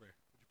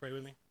Pray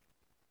with me.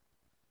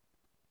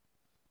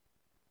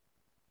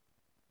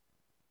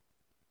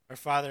 Our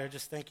Father, I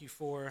just thank you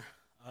for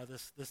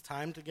this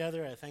time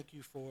together. I thank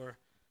you for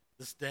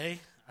this day.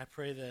 I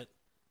pray that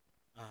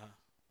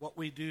what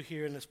we do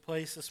here in this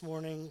place this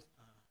morning,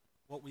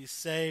 what we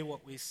say,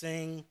 what we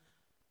sing,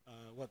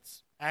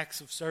 what's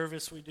acts of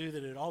service we do,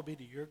 that it all be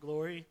to your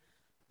glory,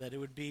 that it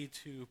would be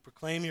to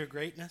proclaim your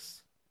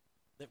greatness,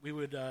 that we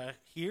would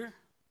hear.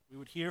 We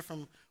would hear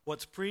from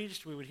what's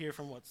preached, we would hear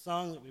from what's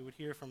sung, that we would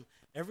hear from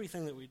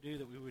everything that we do,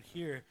 that we would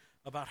hear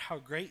about how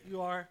great you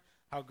are,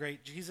 how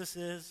great Jesus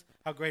is,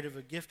 how great of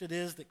a gift it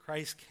is that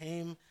Christ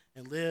came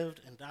and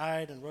lived and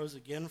died and rose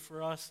again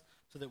for us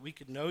so that we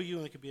could know you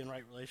and we could be in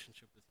right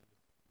relationship with you.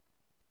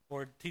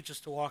 Lord, teach us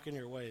to walk in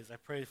your ways. I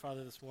pray,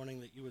 Father, this morning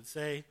that you would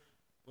say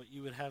what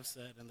you would have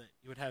said and that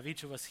you would have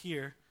each of us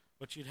hear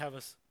what you'd have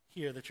us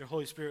hear, that your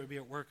Holy Spirit would be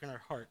at work in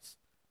our hearts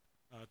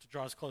to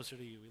draw us closer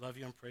to you. We love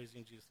you and praise you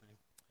in Jesus' name.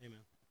 Amen.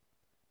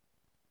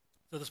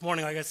 So this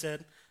morning, like I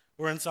said,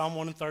 we're in Psalm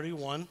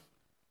 131.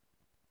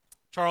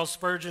 Charles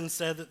Spurgeon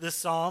said that this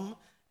psalm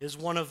is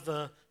one of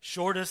the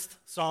shortest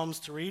psalms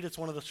to read. It's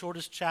one of the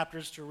shortest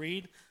chapters to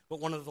read,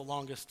 but one of the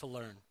longest to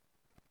learn.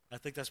 I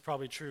think that's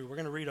probably true. We're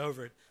going to read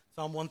over it.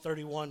 Psalm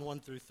 131, 1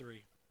 through 3.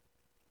 It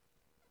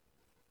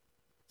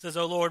says,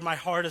 O Lord, my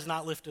heart is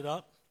not lifted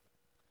up.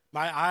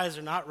 My eyes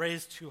are not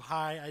raised too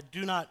high. I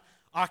do not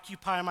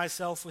occupy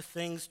myself with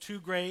things too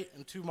great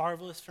and too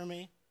marvelous for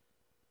me.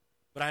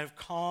 But I have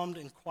calmed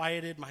and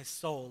quieted my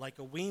soul like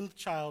a weaned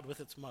child with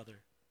its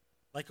mother.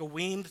 Like a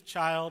weaned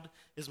child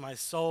is my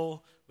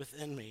soul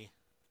within me.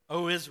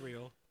 O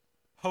Israel,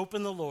 hope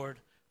in the Lord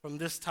from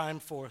this time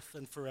forth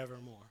and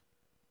forevermore.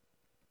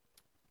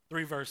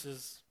 3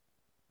 verses,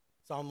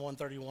 Psalm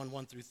 131,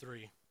 1 through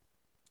 3.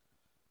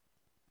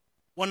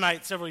 One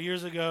night several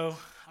years ago,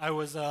 I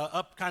was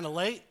up kind of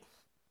late,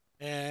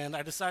 and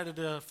I decided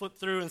to flip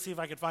through and see if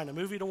I could find a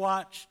movie to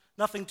watch.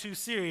 Nothing too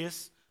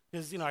serious,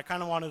 because, I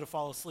kind of wanted to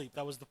fall asleep.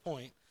 That was the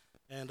point.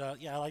 And,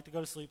 I like to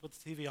go to sleep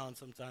with the TV on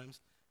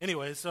sometimes.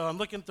 Anyway, so I'm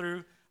looking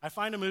through. I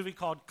find a movie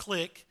called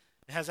Click.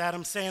 It has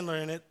Adam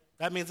Sandler in it.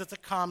 That means it's a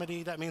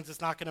comedy. That means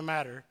it's not going to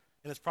matter.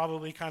 And it's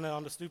probably kind of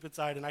on the stupid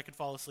side, and I could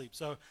fall asleep.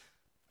 So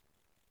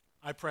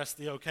I press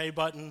the OK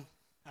button.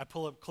 I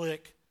pull up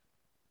Click.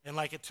 And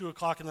like at 2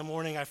 o'clock in the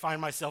morning, I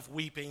find myself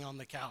weeping on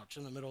the couch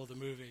in the middle of the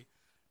movie.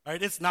 All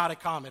right, it's not a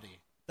comedy.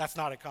 That's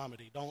not a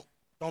comedy.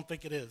 Don't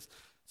think it is.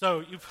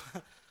 So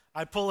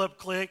I pull up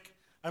Click.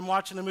 I'm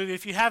watching the movie.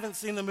 If you haven't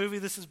seen the movie,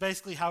 this is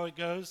basically how it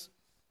goes.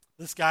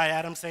 This guy,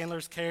 Adam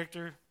Sandler's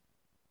character,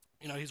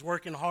 he's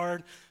working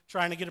hard,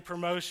 trying to get a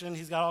promotion.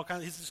 He's got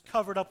he's just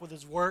covered up with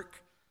his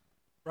work,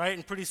 right?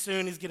 And pretty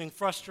soon he's getting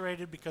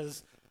frustrated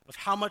because of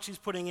how much he's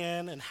putting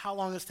in and how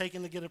long it's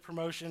taking to get a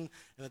promotion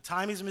and the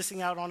time he's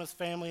missing out on his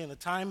family and the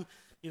time,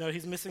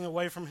 he's missing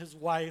away from his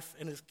wife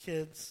and his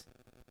kids.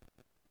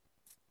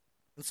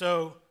 And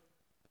so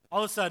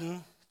all of a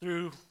sudden,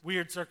 through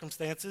weird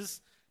circumstances,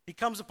 he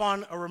comes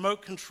upon a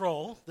remote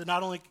control that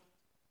not only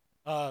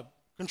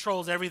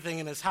controls everything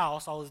in his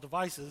house, all his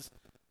devices,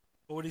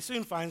 but what he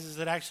soon finds is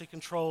it actually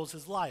controls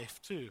his life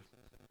too.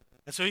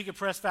 And so he could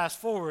press fast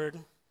forward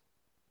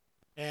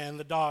and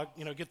the dog,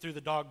 get through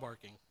the dog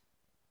barking,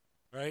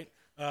 right?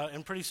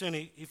 And pretty soon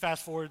he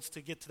fast forwards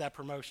to get to that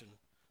promotion.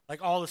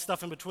 Like all the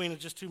stuff in between is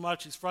just too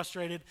much. He's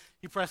frustrated.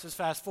 He presses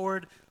fast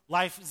forward.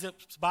 Life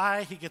zips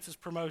by. He gets his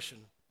promotion,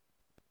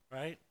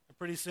 right? And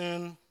pretty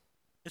soon,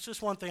 it's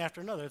just one thing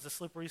after another. It's a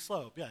slippery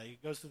slope. Yeah, he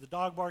goes through the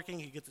dog barking.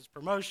 He gets his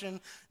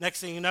promotion.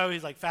 Next thing you know,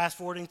 he's like fast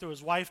forwarding through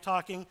his wife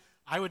talking.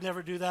 I would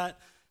never do that.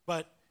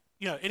 But,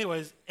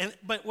 anyways.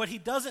 But what he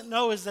doesn't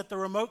know is that the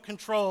remote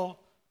control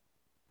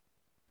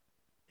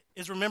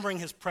is remembering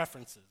his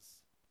preferences,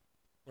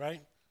 right?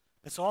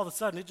 And so all of a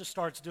sudden, it just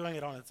starts doing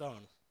it on its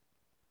own.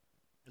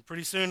 And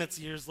pretty soon, it's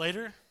years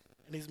later,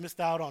 and he's missed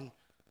out on,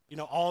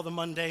 all the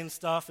mundane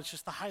stuff. It's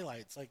just the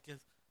highlights. Like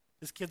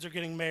his kids are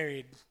getting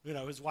married.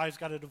 His wife's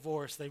got a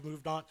divorce. They've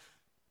moved on.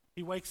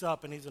 He wakes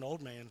up, and he's an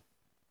old man,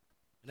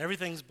 and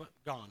everything's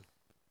gone.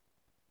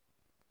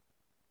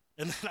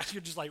 And then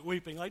you're just like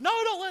weeping, like, no,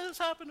 don't let this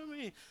happen to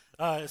me.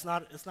 It's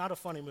not a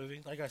funny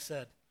movie, like I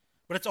said.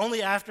 But it's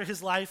only after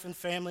his life and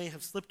family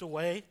have slipped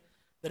away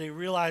that he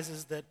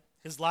realizes that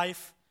his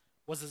life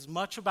was as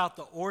much about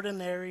the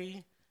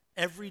ordinary,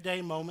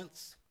 everyday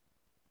moments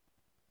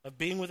of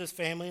being with his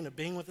family and of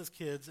being with his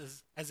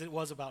kids as it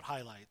was about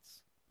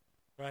highlights,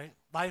 right?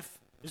 Life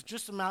is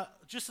just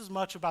as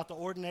much about the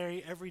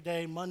ordinary,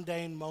 everyday,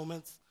 mundane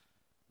moments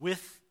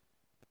with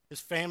his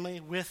family,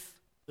 with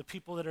the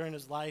people that are in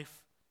his life,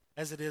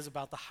 as it is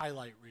about the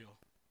highlight reel.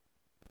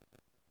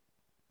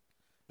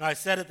 Now, I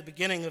said at the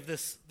beginning of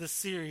this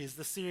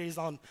series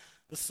on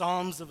the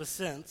Psalms of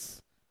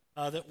Ascents,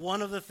 that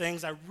one of the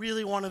things I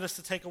really wanted us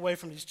to take away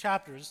from these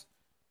chapters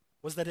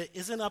was that it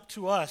isn't up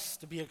to us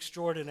to be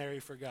extraordinary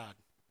for God.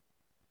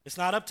 It's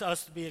not up to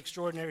us to be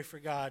extraordinary for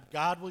God.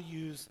 God will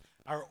use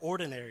our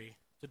ordinary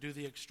to do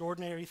the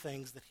extraordinary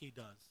things that he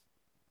does.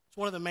 It's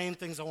one of the main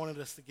things I wanted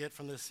us to get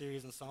from this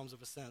series in Psalms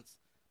of Ascents.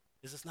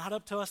 is it's not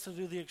up to us to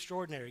do the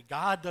extraordinary.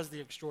 God does the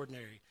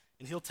extraordinary,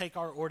 and he'll take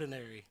our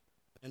ordinary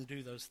and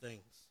do those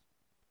things.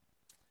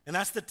 And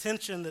that's the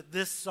tension that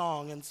this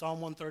song in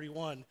Psalm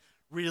 131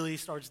 really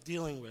starts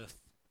dealing with.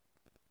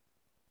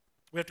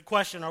 We have to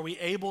question, are we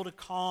able to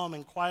calm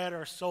and quiet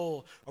our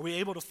soul? Are we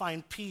able to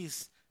find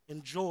peace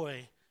and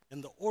joy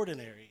in the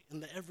ordinary, in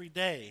the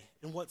everyday,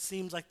 in what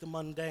seems like the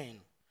mundane?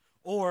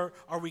 Or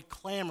are we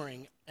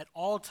clamoring at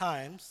all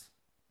times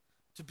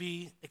to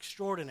be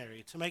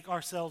extraordinary, to make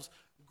ourselves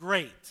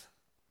great?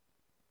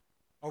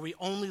 Are we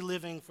only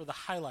living for the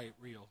highlight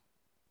reel,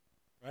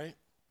 right?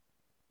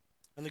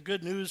 And the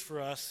good news for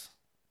us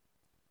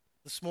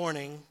this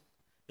morning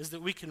is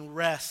that we can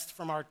rest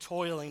from our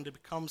toiling to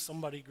become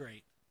somebody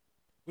great.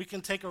 We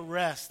can take a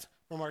rest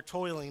from our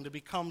toiling to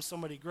become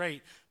somebody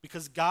great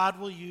because God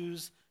will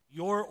use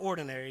your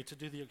ordinary to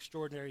do the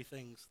extraordinary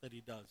things that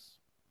he does.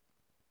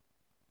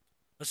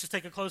 Let's just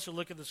take a closer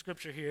look at the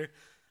scripture here.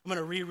 I'm going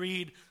to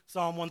reread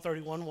Psalm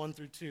 131, 1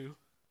 through 2.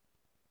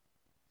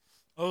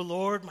 O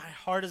Lord, my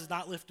heart is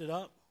not lifted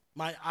up.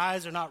 My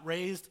eyes are not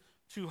raised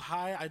too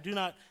high. I do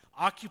not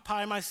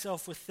occupy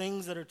myself with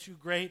things that are too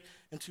great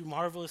and too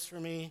marvelous for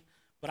me,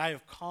 but I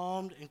have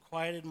calmed and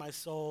quieted my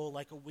soul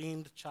like a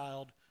weaned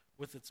child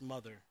with its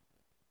mother.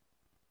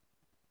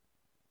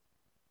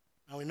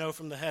 Now we know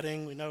from the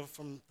heading, we know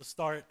from the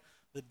start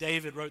that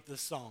David wrote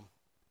this psalm,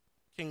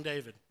 King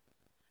David.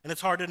 And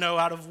it's hard to know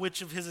out of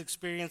which of his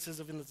experiences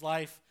in his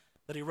life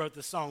that he wrote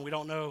this song. We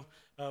don't know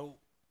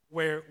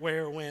where,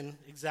 when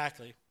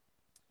exactly.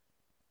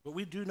 But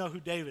we do know who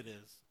David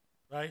is,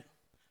 right?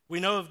 We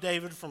know of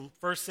David from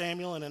 1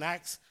 Samuel and in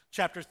Acts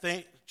chapter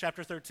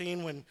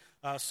 13 when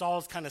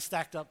Saul's kind of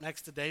stacked up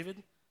next to David,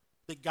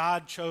 that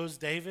God chose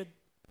David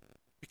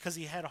because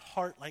he had a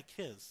heart like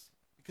his.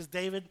 Because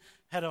David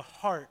had a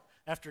heart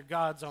after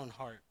God's own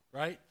heart,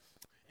 right?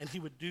 And he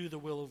would do the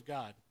will of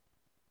God.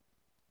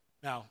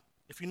 Now,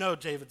 if you know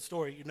David's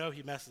story, you know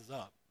he messes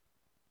up.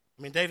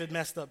 I mean, David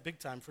messed up big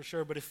time for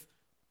sure, but if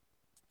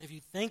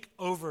you think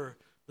over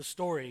the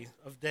story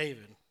of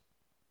David,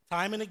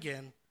 time and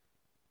again,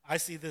 I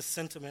see this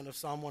sentiment of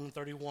Psalm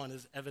 131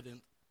 is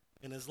evident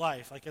in his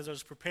life. Like as I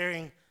was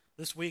preparing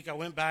this week, I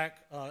went back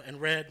and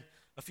read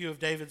a few of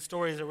David's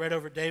stories. I read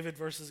over David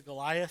versus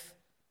Goliath.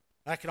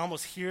 I could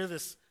almost hear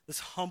this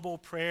humble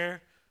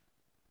prayer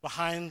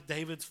behind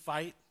David's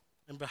fight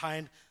and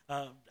behind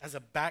as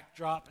a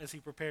backdrop as he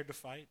prepared to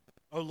fight.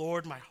 Oh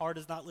Lord, my heart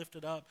is not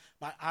lifted up.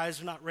 My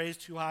eyes are not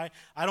raised too high.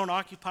 I don't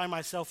occupy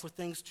myself with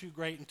things too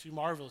great and too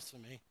marvelous for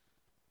me.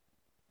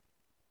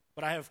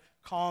 But I have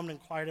calmed and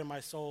quieted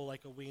my soul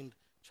like a weaned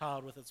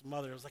child with its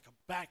mother. It was like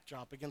a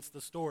backdrop against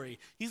the story.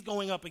 He's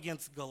going up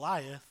against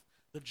Goliath,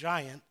 the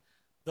giant,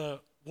 the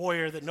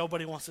warrior that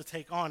nobody wants to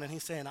take on. And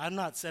he's saying, I'm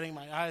not setting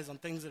my eyes on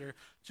things that are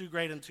too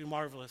great and too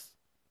marvelous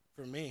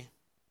for me.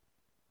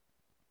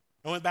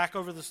 I went back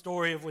over the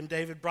story of when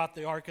David brought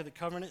the Ark of the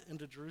Covenant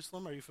into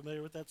Jerusalem. Are you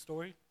familiar with that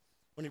story?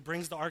 When he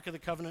brings the Ark of the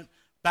Covenant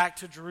back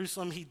to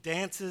Jerusalem, he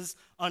dances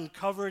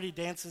uncovered. He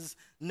dances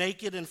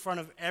naked in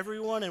front of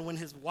everyone. And when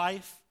his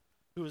wife,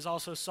 who is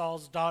also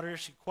Saul's daughter,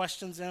 she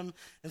questions him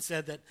and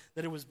said that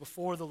it was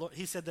before the Lord.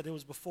 He said that it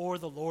was before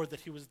the Lord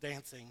that he was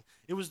dancing.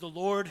 It was the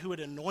Lord who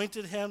had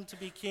anointed him to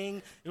be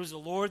king. It was the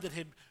Lord that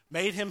had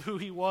made him who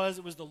he was.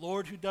 It was the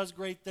Lord who does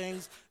great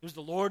things. It was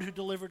the Lord who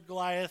delivered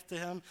Goliath to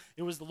him.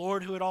 It was the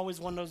Lord who had always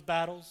won those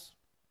battles.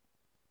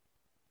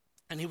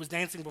 And he was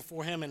dancing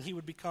before him, and he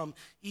would become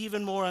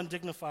even more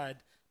undignified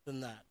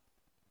than that.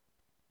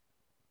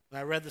 And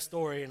I read the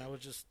story, and I was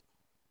just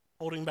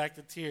holding back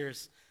the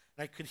tears.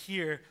 And I could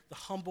hear the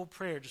humble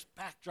prayer just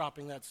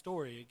backdropping that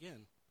story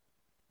again.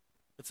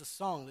 It's a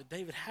song that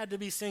David had to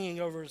be singing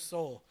over his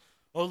soul.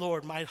 Oh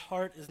Lord, my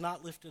heart is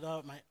not lifted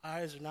up. My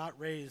eyes are not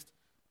raised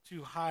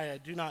too high. I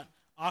do not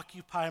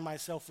occupy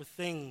myself with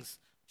things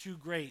too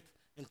great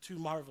and too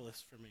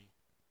marvelous for me.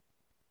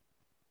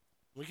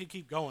 We could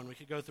keep going. We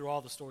could go through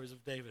all the stories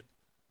of David.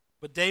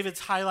 But David's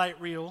highlight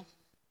reel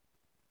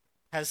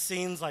has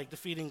scenes like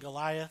defeating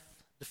Goliath,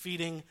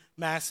 defeating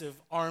massive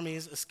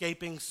armies,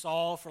 escaping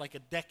Saul for like a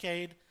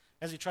decade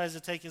as he tries to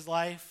take his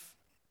life.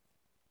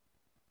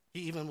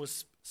 He even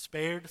was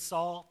spared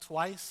Saul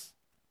twice.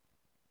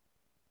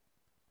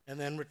 And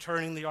then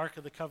returning the Ark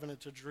of the Covenant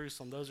to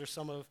Jerusalem. Those are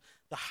some of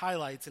the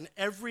highlights. And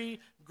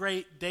every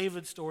great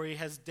David story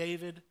has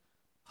David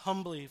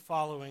humbly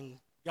following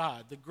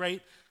God. The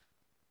great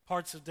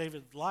parts of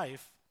David's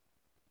life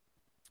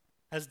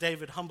has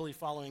David humbly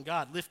following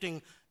God,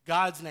 lifting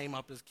God's name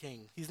up as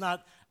king. He's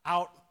not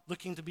out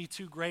looking to be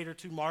too great or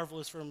too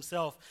marvelous for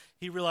himself.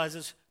 He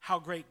realizes how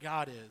great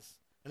God is,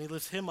 and he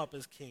lifts him up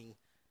as king.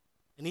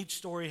 And each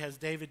story has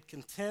David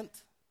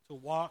content to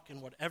walk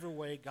in whatever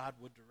way God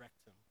would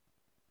direct him.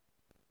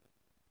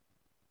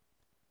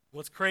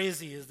 What's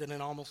crazy is that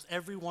in almost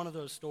every one of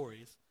those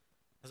stories,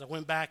 as I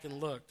went back and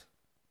looked,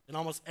 in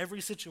almost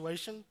every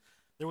situation,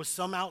 there was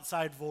some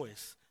outside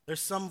voice.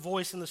 There's some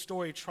voice in the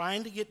story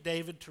trying to get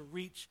David to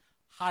reach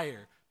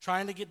higher,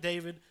 trying to get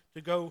David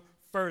to go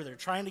further,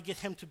 trying to get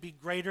him to be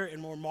greater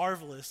and more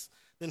marvelous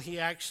than he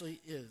actually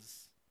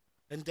is.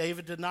 and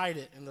David denied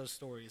it in those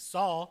stories.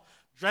 Saul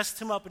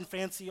dressed him up in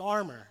fancy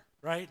armor,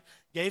 right?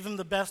 Gave him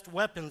the best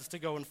weapons to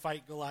go and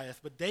fight Goliath.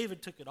 But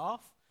David took it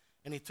off,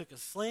 and he took a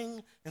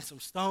sling and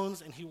some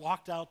stones, and he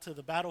walked out to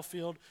the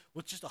battlefield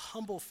with just a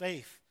humble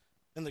faith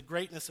in the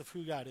greatness of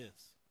who God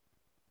is.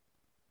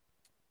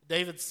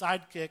 David's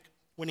sidekick,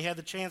 when he had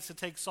the chance to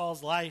take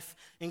Saul's life,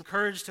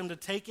 encouraged him to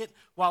take it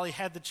while he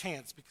had the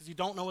chance, because you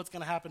don't know what's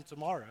going to happen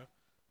tomorrow.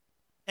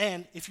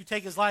 And if you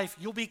take his life,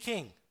 you'll be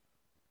king,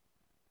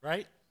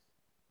 right?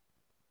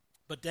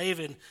 But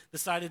David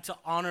decided to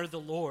honor the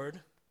Lord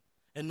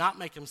and not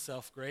make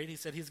himself great. He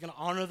said he's going to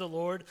honor the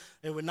Lord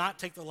and would not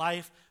take the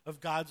life of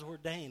God's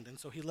ordained. And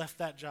so he left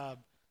that job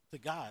to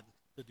God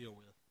to deal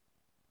with.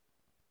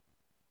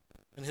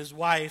 And his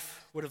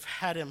wife would have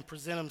had him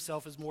present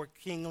himself as more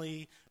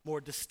kingly,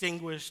 more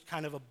distinguished,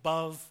 kind of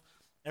above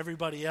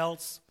everybody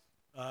else,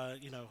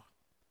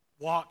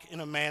 walk in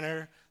a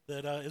manner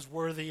that is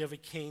worthy of a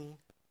king.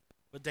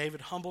 But David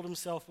humbled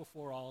himself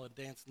before all and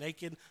danced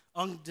naked,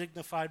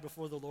 undignified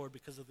before the Lord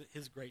because of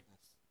his greatness.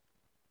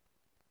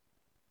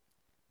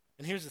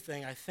 And here's the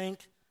thing, I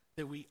think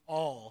that we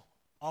all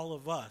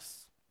of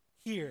us,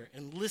 hear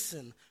and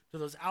listen to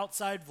those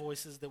outside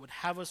voices that would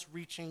have us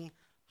reaching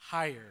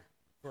higher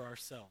for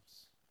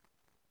ourselves.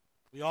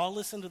 We all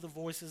listen to the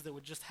voices that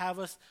would just have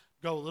us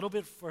go a little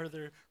bit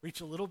further, reach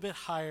a little bit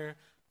higher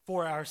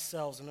for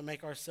ourselves and to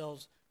make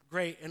ourselves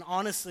great. And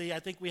honestly, I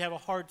think we have a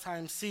hard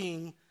time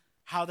seeing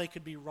how they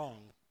could be wrong.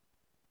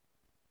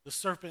 The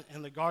serpent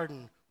in the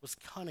garden was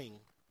cunning.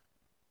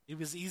 It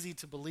was easy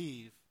to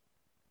believe.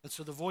 And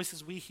so the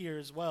voices we hear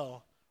as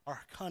well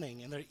are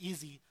cunning and they're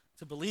easy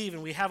to believe,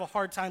 and we have a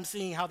hard time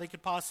seeing how they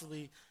could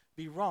possibly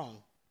be wrong.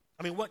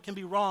 I mean, what can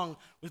be wrong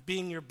with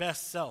being your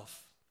best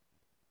self?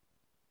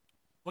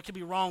 What could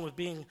be wrong with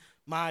being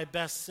my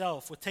best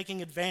self, with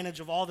taking advantage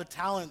of all the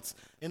talents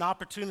and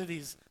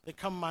opportunities that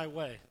come my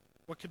way?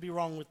 What could be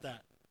wrong with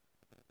that?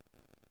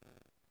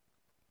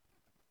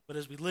 But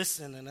as we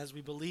listen and as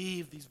we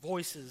believe these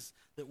voices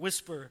that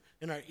whisper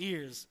in our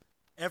ears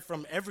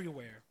from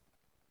everywhere,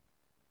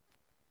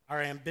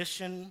 our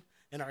ambition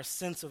and our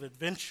sense of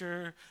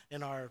adventure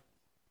and our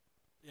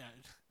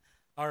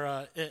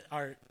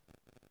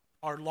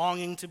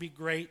longing to be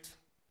great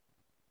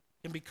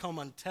can become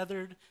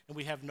untethered, and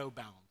we have no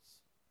bounds.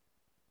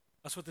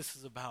 That's what this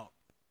is about.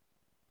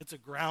 It's a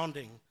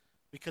grounding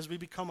because we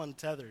become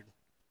untethered.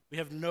 We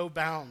have no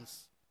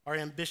bounds. Our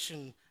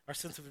ambition, our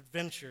sense of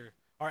adventure,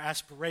 our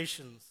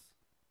aspirations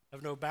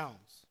have no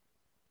bounds.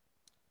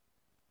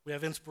 We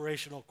have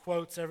inspirational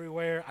quotes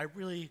everywhere. I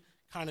really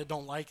kind of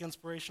don't like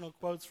inspirational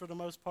quotes for the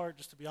most part,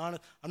 just to be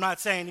honest. I'm not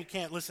saying you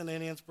can't listen to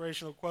any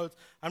inspirational quotes.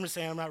 I'm just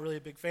saying I'm not really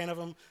a big fan of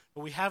them.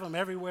 But we have them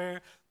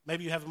everywhere.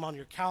 Maybe you have them on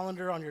your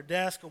calendar, on your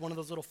desk, or one of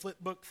those little flip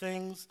book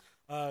things.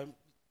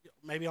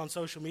 Maybe on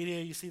social media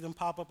you see them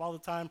pop up all the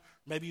time.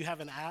 Maybe you have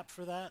an app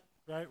for that,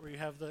 right, where you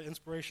have the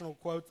inspirational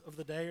quote of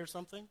the day or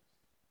something.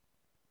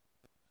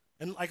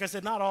 And like I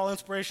said, not all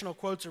inspirational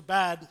quotes are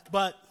bad,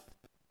 but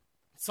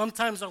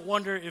sometimes I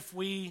wonder if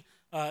we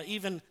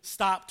even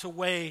stop to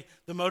weigh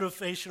the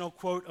motivational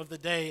quote of the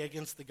day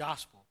against the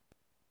gospel,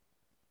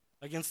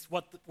 against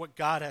what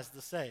God has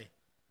to say.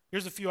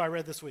 Here's a few I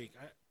read this week.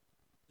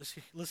 Just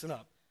listen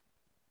up.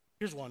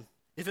 Here's one.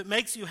 If it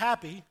makes you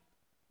happy,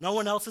 no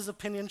one else's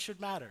opinion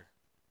should matter.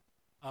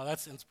 Oh,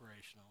 that's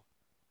inspirational,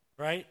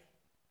 right?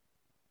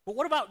 But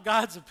what about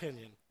God's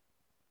opinion?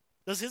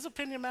 Does his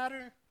opinion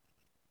matter?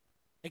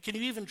 And can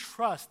you even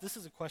trust, this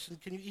is a question,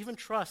 can you even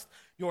trust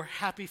your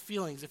happy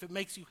feelings if it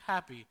makes you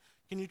happy?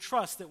 Can you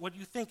trust that what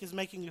you think is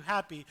making you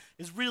happy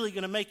is really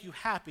going to make you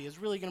happy, is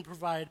really going to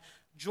provide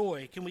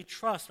joy? Can we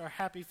trust our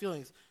happy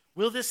feelings?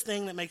 Will this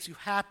thing that makes you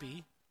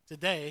happy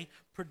today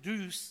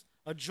produce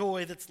a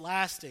joy that's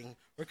lasting?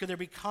 Or could there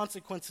be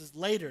consequences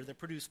later that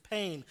produce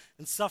pain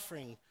and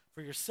suffering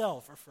for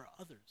yourself or for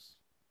others?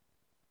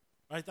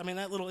 Right? I mean,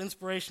 that little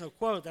inspirational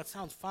quote, that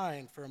sounds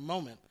fine for a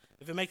moment.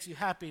 If it makes you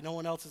happy, no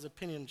one else's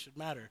opinion should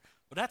matter.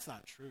 But that's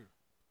not true.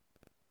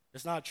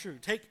 It's not true.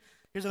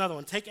 Here's another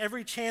one. Take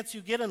every chance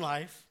you get in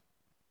life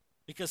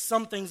because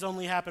some things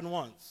only happen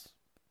once.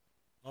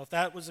 Well, if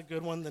that was a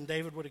good one, then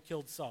David would have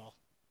killed Saul,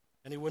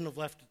 and he wouldn't have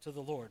left it to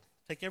the Lord.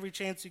 Take every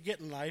chance you get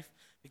in life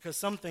because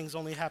some things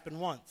only happen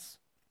once.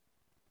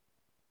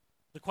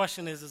 The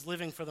question is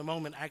living for the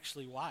moment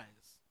actually wise?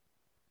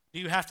 Do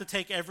you have to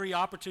take every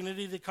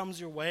opportunity that comes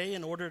your way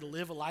in order to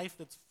live a life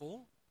that's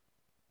full,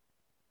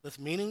 that's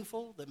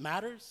meaningful, that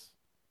matters?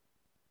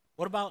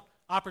 What about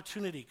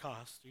opportunity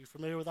cost? Are you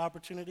familiar with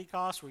opportunity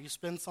cost, where you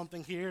spend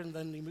something here and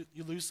then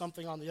you lose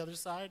something on the other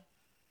side?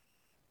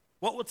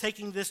 What will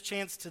taking this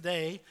chance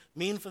today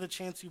mean for the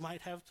chance you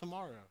might have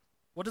tomorrow?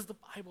 What does the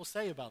Bible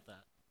say about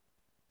that?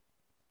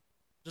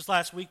 Just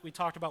last week we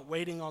talked about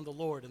waiting on the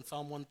Lord in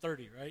Psalm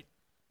 130, right?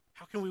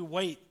 How can we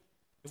wait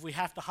if we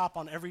have to hop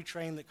on every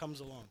train that comes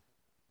along?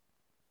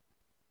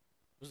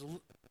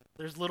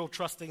 There's little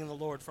trusting in the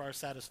Lord for our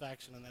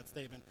satisfaction in that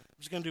statement. I'm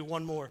just going to do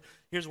one more.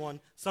 Here's one.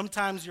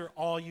 Sometimes you're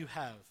all you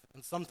have,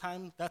 and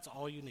sometimes that's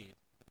all you need.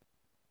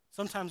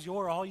 Sometimes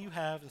you're all you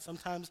have, and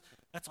sometimes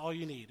that's all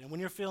you need. And when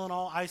you're feeling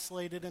all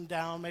isolated and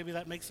down, maybe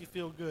that makes you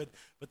feel good,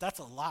 but that's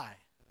a lie.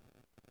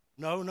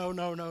 No, no,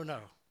 no, no, no.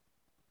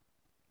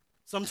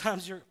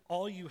 Sometimes you're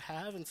all you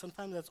have, and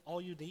sometimes that's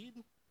all you need.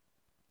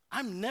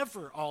 I'm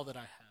never all that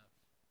I have.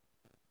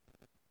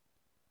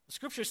 The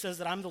scripture says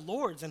that I'm the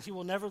Lord's, and he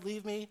will never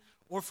leave me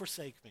or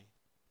forsake me.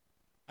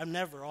 I'm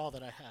never all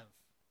that I have.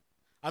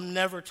 I'm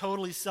never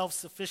totally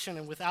self-sufficient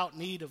and without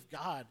need of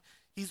God.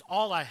 He's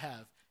all I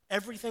have.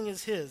 Everything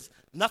is his.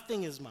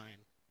 Nothing is mine.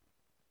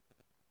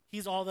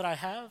 He's all that I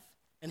have,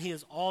 and he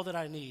is all that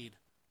I need,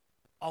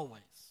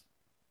 always.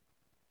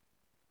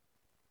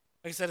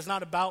 Like I said, it's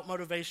not about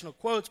motivational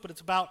quotes, but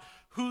it's about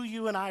who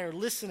you and I are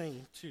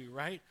listening to,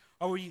 right?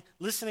 Are we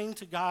listening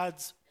to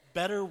God's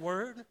better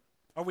word?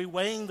 Are we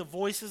weighing the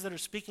voices that are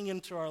speaking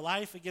into our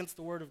life against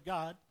the word of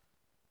God?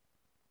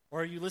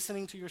 Or are you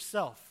listening to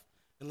yourself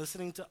and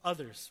listening to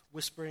others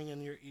whispering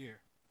in your ear?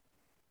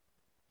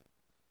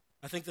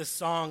 I think this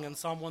song in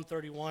Psalm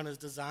 131 is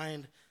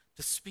designed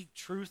to speak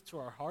truth to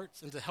our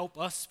hearts and to help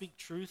us speak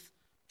truth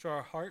to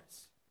our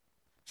hearts,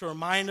 to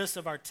remind us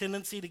of our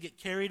tendency to get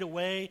carried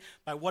away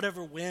by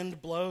whatever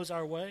wind blows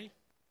our way.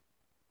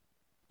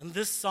 And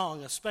this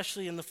song,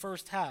 especially in the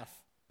first half,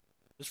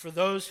 is for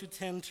those who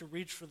tend to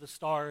reach for the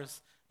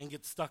stars and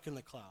get stuck in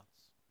the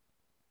clouds.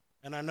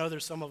 And I know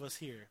there's some of us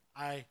here.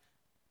 I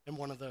am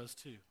one of those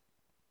too.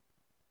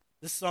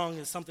 This song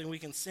is something we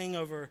can sing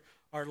over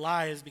our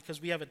lives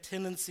because we have a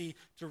tendency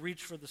to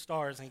reach for the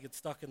stars and get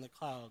stuck in the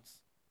clouds.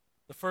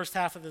 The first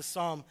half of this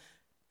psalm,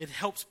 it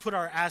helps put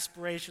our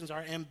aspirations,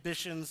 our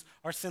ambitions,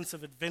 our sense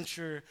of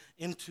adventure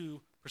into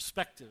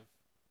perspective.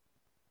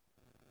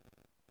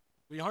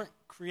 We aren't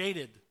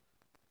created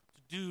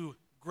to do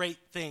great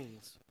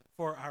things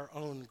for our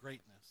own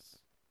greatness,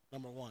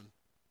 number one.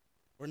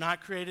 We're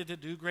not created to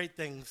do great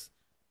things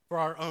for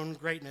our own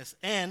greatness.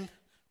 And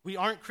we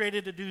aren't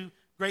created to do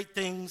great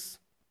things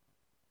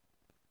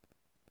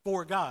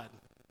for God.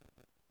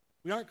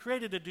 We aren't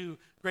created to do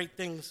great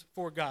things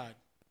for God.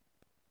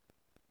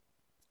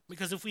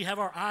 Because if we have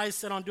our eyes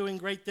set on doing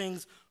great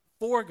things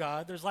for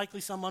God, there's likely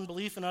some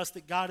unbelief in us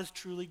that God is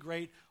truly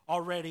great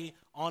already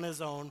on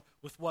his own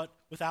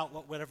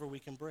without whatever we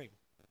can bring.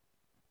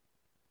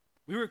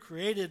 We were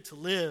created to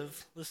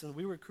live,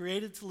 we were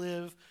created to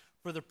live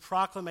for the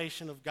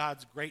proclamation of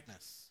God's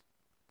greatness,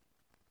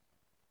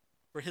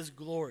 for his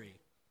glory.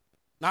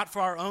 Not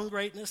for our own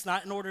greatness,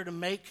 not in order to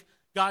make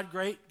God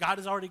great. God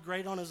is already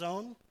great on his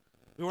own.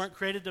 We weren't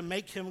created to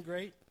make him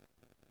great.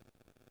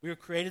 We were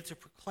created to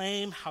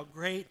proclaim how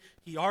great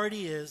he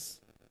already is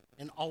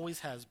and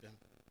always has been.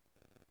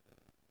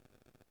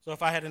 So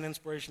if I had an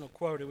inspirational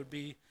quote, it would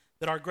be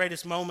that our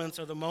greatest moments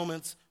are the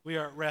moments we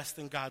are at rest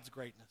in God's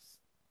greatness.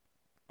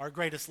 Our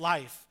greatest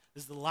life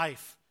is the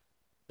life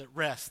that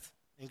rests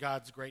in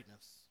God's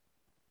greatness.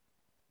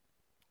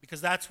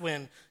 Because that's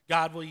when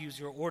God will use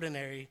your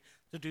ordinary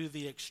to do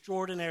the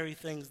extraordinary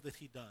things that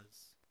he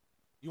does.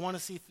 You want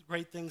to see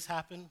great things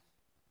happen?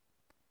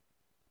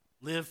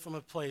 Live from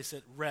a place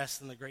that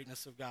rests in the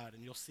greatness of God,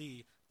 and you'll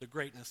see the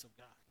greatness of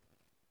God.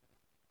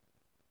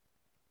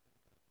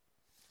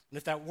 And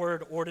if that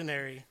word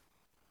ordinary,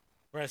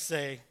 where I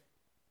say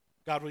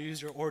God will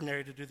use your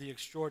ordinary to do the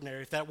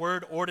extraordinary, if that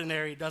word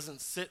ordinary doesn't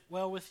sit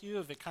well with you,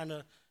 if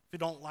you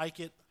don't like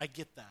it, I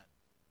get that.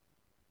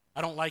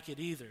 I don't like it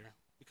either,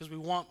 because we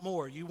want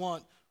more. You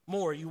want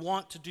more. You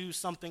want to do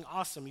something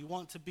awesome. You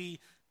want to be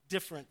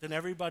different than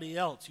everybody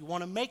else. You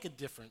want to make a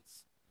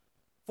difference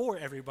for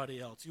everybody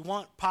else. You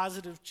want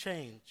positive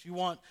change. You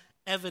want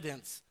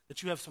evidence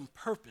that you have some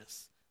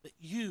purpose, that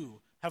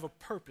you have a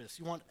purpose.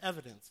 You want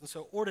evidence. And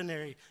so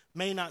ordinary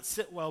may not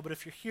sit well, but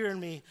if you're hearing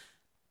me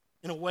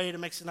in a way that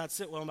makes it not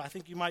sit well, I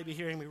think you might be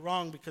hearing me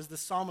wrong, because the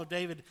Psalm of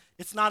David,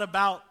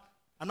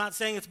 I'm not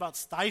saying it's about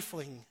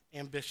stifling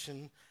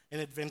ambition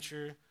and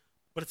adventure,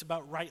 but it's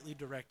about rightly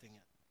directing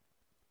it.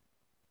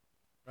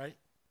 Right?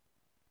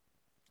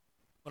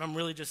 What I'm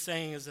really just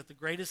saying is that the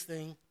greatest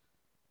thing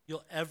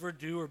you'll ever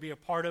do or be a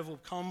part of will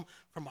come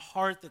from a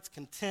heart that's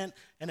content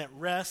and at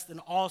rest in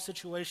all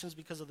situations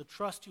because of the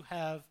trust you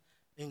have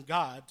in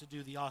God to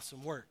do the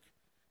awesome work,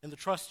 and the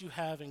trust you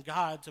have in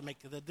God to make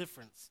the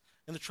difference,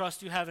 and the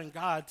trust you have in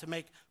God to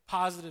make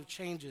positive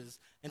changes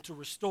and to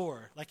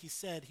restore, like he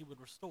said he would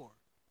restore.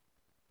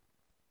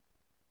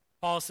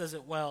 Paul says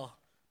it well,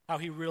 how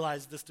he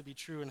realized this to be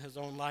true in his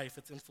own life.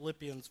 It's in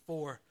Philippians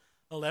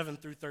 4:11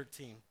 through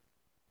 13.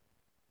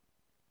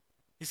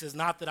 He says,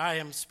 "Not that I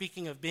am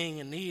speaking of being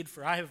in need,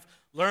 for I have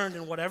learned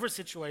in whatever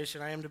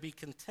situation I am to be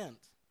content.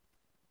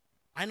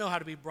 I know how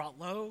to be brought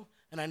low,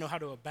 and I know how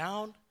to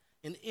abound.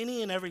 In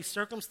any and every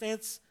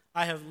circumstance,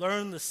 I have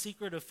learned the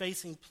secret of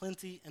facing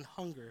plenty and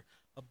hunger,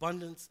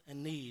 abundance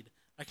and need.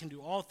 I can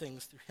do all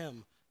things through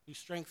him who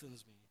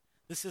strengthens me."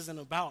 This isn't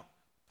about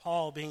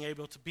Paul being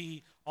able to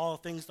be all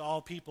things to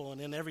all people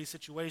and in every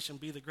situation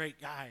be the great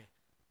guy.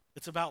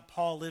 It's about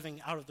Paul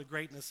living out of the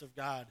greatness of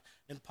God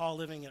and Paul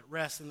living at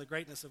rest in the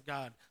greatness of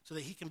God so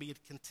that he can be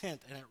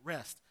content and at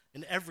rest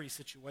in every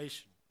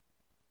situation.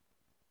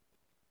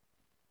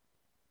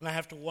 And I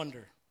have to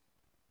wonder,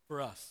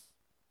 for us.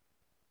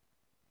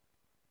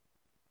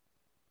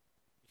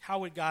 How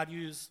would God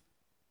use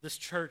this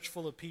church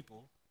full of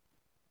people?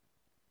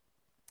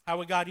 How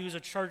would God use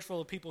a church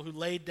full of people who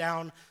laid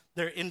down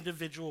their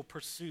individual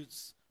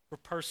pursuits for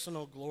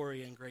personal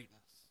glory and greatness?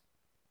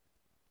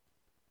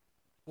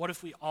 What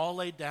if we all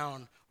laid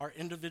down our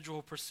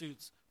individual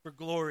pursuits for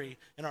glory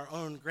and our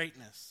own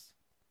greatness,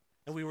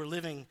 and we were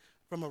living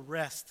from a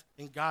rest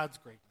in God's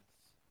greatness?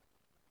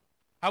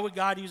 How would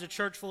God use a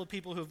church full of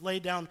people who have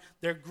laid down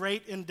their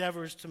great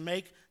endeavors to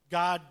make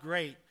God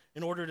great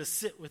in order to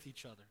sit with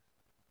each other?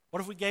 What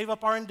if we gave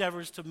up our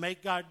endeavors to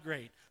make God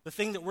great, the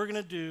thing that we're going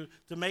to do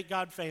to make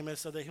God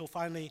famous so that he'll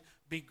finally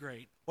be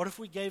great? What if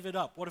we gave it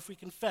up? What if we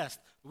confessed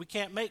that we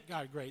can't make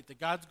God great, that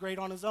God's great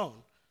on his own?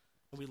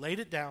 And we laid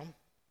it down,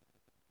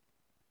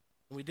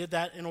 and we did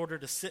that in order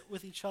to sit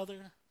with each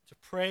other, to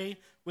pray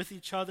with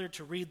each other,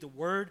 to read the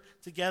word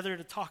together,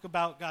 to talk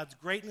about God's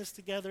greatness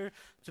together,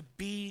 to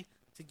be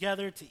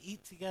together, to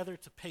eat together,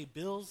 to pay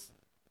bills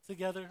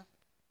together.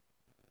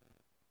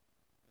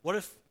 What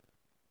if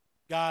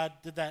God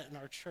did that in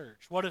our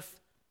church? What if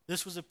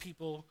this was a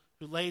people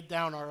who laid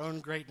down our own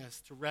greatness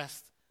to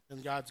rest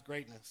in God's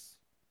greatness?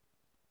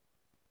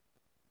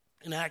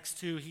 In Acts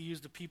 2, he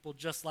used a people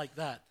just like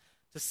that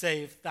to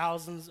save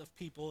thousands of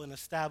people and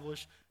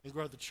establish and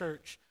grow the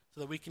church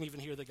so that we can even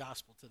hear the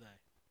gospel today.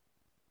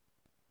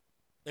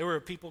 They were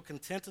a people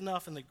content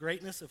enough in the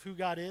greatness of who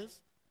God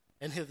is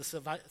and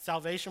the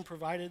salvation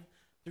provided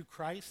through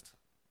Christ.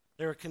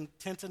 They were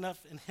content enough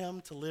in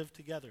him to live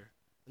together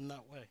in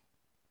that way.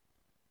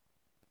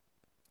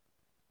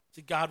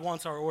 See, God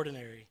wants our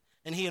ordinary,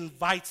 and he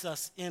invites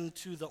us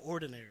into the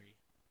ordinary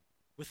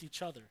with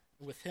each other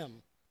and with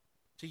him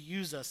to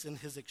use us in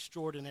his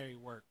extraordinary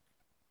work.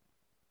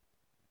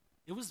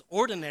 It was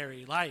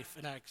ordinary life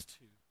in Acts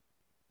 2.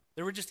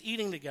 They were just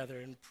eating together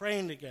and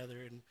praying together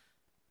and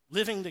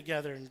living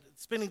together and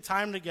spending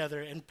time together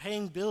and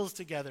paying bills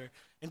together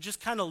and just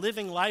kind of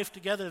living life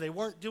together. They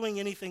weren't doing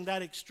anything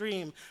that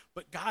extreme,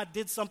 but God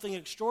did something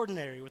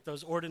extraordinary with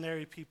those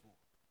ordinary people.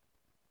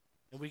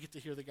 And we get to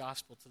hear the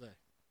gospel today.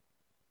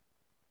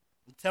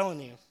 I'm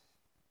telling you,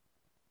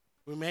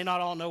 we may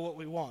not all know what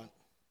we want,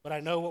 but I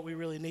know what we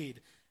really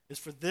need is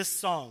for this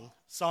song,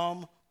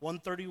 Psalm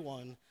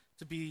 131,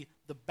 to be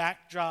the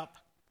backdrop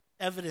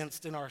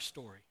evidenced in our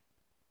story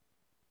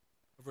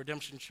of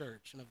Redemption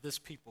Church and of this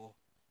people.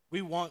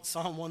 We want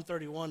Psalm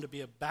 131 to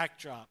be a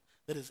backdrop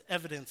that is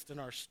evidenced in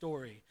our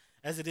story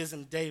as it is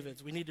in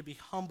David's. We need to be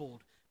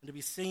humbled and to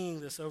be singing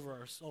this over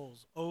our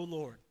souls. Oh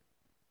Lord,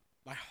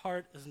 my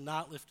heart is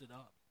not lifted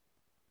up.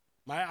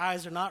 My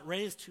eyes are not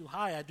raised too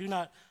high. I do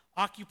not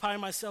occupy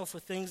myself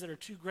with things that are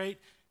too great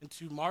and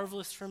too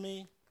marvelous for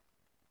me,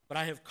 but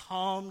I have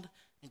calmed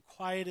and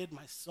quieted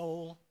my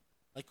soul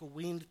like a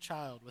weaned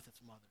child with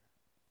its mother.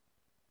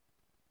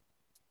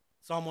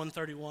 Psalm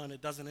 131,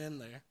 it doesn't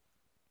end there.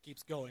 It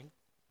keeps going.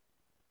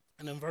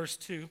 And in verse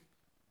 2, it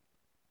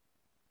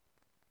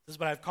says,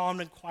 but I've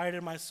calmed and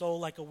quieted my soul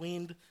like a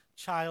weaned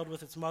child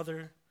with its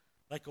mother.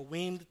 Like a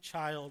weaned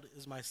child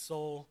is my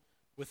soul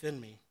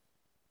within me.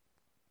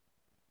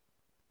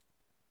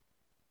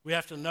 We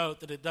have to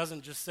note that it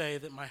doesn't just say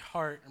that my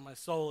heart and my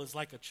soul is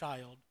like a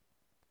child,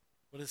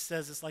 but it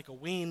says it's like a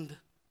weaned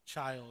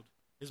child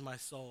is my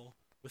soul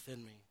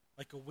within me.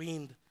 Like a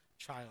weaned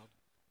child.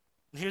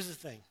 And here's the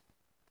thing.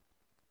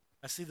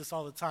 I see this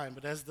all the time,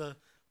 but as the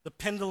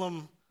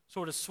pendulum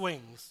sort of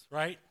swings,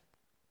 right?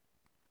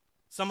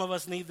 Some of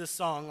us need this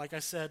song, like I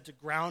said, to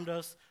ground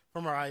us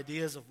from our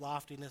ideas of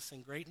loftiness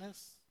and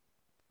greatness.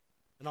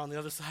 And on the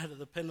other side of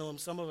the pendulum,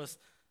 some of us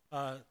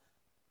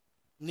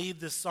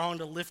need this song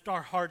to lift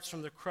our hearts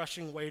from the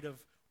crushing weight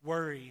of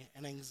worry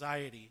and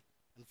anxiety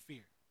and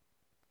fear.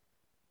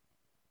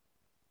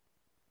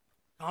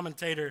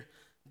 Commentator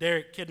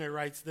Derek Kidner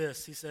writes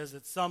this. He says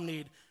that some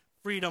need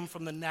freedom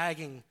from the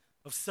nagging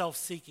of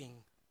self-seeking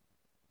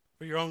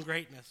for your own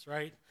greatness,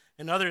 right?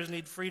 And others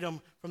need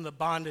freedom from the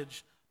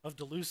bondage of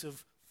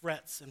delusive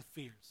frets and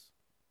fears.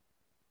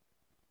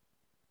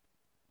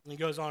 And he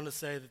goes on to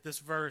say that this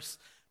verse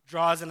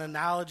draws an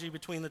analogy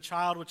between the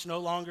child which no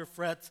longer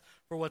frets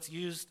for what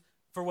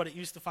it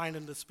used to find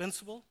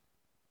indispensable,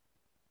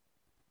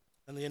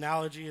 and the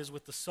analogy is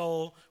with the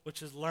soul which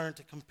has learned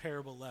a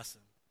comparable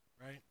lesson,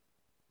 right?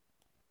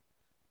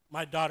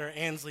 My daughter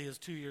Ansley is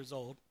 2 years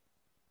old.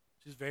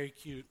 She's very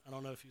cute. I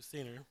don't know if you've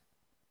seen her.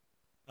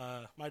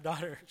 My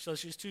daughter, so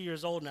she's 2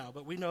 years old now,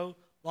 but we no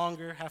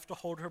longer have to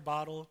hold her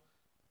bottle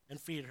and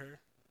feed her,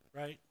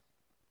 right?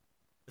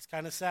 It's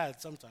kind of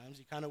sad sometimes.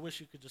 You kind of wish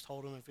you could just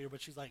hold him and feed her,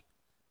 but she's like,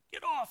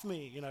 get off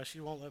me. You know,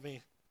 she won't let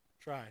me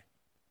try.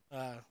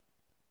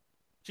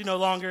 She no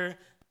longer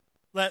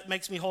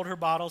makes me hold her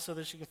bottle so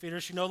that she can feed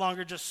her. She no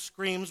longer just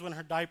screams when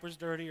her diaper's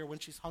dirty or when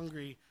she's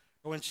hungry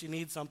or when she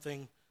needs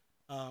something.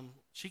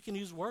 She can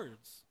use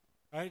words,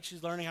 right?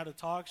 She's learning how to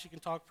talk. She can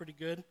talk pretty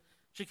good.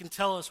 She can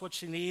tell us what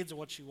she needs and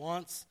what she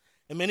wants.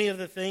 And many of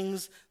the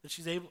things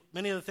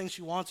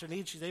she wants or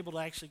needs, she's able to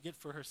actually get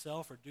for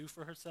herself or do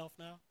for herself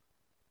now.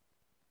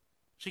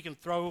 She can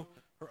throw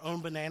her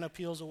own banana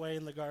peels away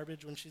in the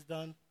garbage when she's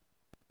done.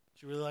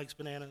 She really likes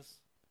bananas.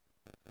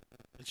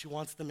 And she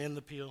wants them in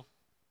the peel.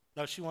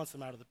 No, she wants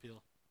them out of the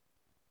peel.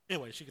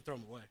 Anyway, she could throw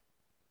them away.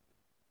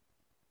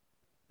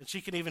 And she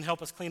can even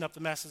help us clean up the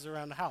messes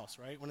around the house,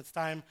 right? When it's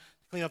time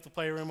to clean up the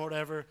playroom or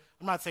whatever.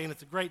 I'm not saying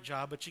it's a great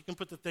job, but she can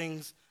put the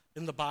things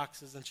in the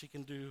boxes and she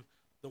can do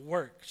the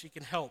work. She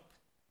can help.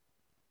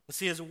 And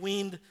see, as a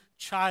weaned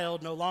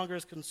child no longer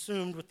is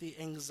consumed with the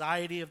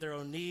anxiety of their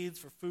own needs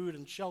for food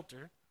and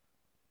shelter,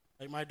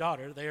 like my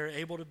daughter, they are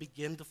able to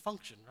begin to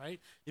function, right?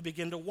 They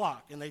begin to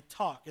walk and they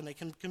talk and they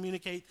can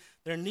communicate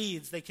their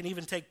needs. They can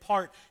even take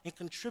part in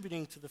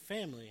contributing to the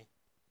family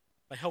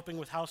by helping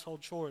with household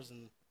chores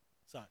and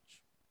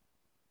such.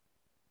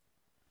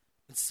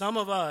 And some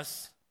of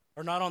us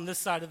are not on this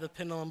side of the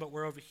pendulum, but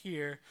we're over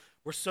here.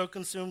 We're so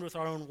consumed with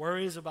our own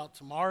worries about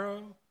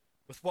tomorrow,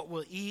 with what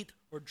we'll eat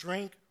or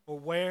drink or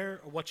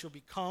wear or what you'll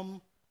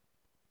become,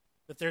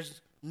 that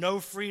there's no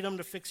freedom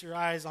to fix your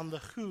eyes on the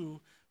who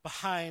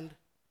behind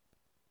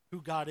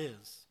who God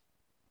is.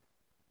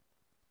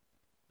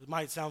 It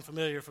might sound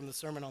familiar from the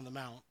Sermon on the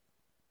Mount,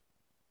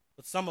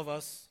 but some of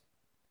us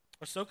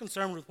are so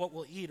concerned with what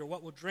we'll eat or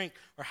what we'll drink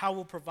or how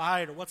we'll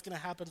provide or what's going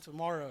to happen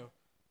tomorrow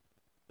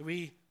that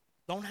we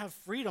don't have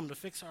freedom to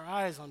fix our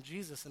eyes on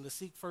Jesus and to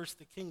seek first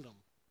the kingdom.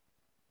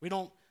 We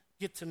don't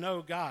get to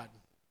know God.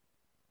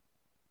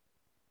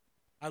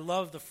 I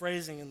love the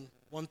phrasing in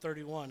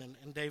 131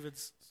 in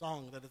David's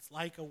song that it's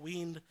like a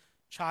weaned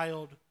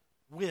child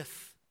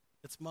with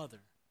its mother.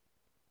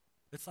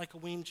 It's like a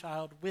weaned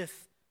child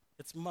with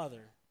its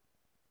mother.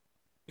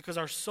 Because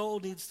our soul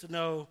needs to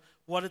know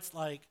what it's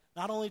like,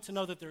 not only to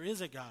know that there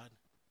is a God,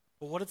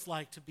 but what it's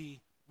like to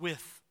be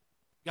with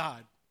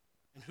God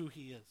and who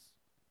he is.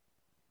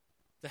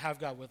 To have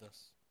God with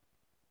us.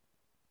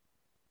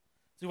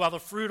 See, while the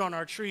fruit on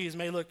our trees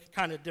may look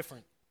kind of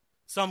different,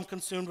 some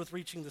consumed with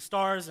reaching the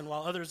stars, and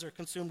while others are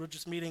consumed with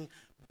just meeting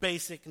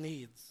basic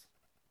needs,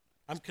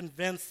 I'm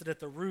convinced that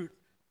at the root,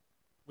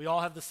 we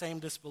all have the same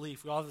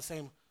disbelief. We all have the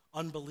same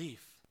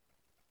unbelief.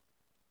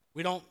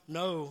 We don't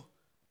know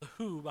the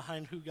who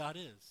behind who God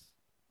is.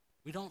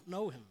 We don't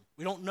know him.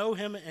 We don't know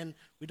him, and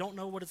we don't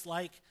know what it's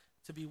like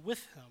to be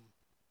with him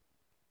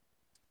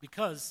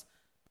because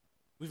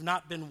we've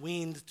not been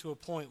weaned to a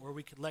point where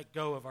we could let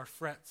go of our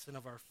frets and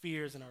of our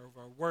fears and of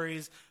our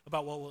worries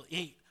about what we'll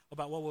eat,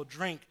 about what we'll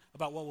drink,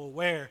 about what we'll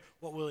wear,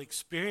 what we'll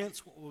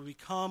experience, what we'll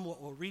become,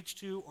 what we'll reach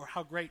to, or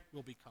how great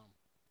we'll become.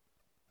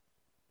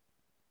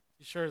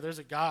 Sure, there's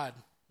a God.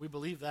 We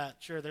believe that.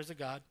 Sure, there's a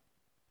God.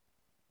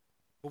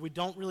 But we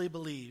don't really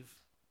believe,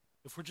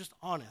 if we're just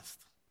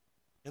honest,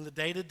 in the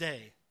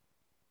day-to-day,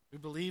 we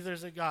believe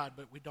there's a God,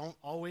 but we don't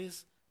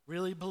always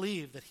really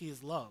believe that he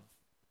is love,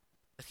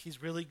 that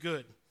he's really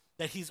good,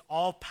 that he's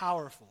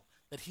all-powerful,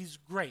 that he's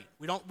great.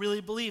 We don't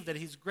really believe that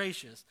he's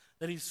gracious,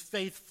 that he's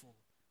faithful,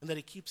 and that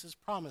he keeps his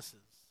promises.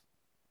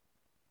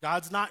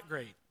 God's not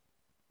great.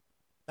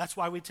 That's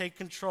why we take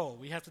control.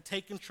 We have to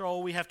take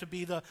control. We have to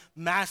be the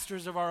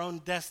masters of our own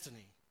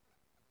destiny.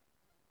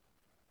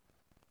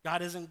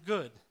 God isn't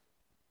good.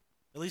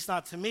 At least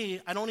not to me.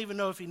 I don't even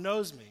know if he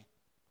knows me.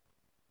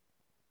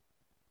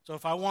 So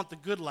if I want the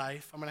good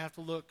life, I'm going to have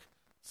to look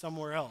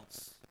somewhere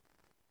else.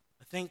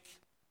 I think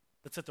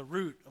that's at the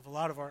root of a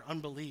lot of our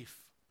unbelief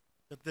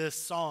that this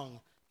song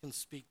can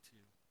speak to.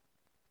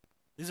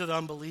 These are the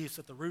unbeliefs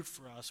at the root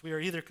for us. We are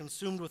either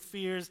consumed with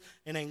fears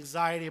and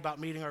anxiety about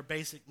meeting our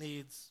basic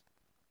needs,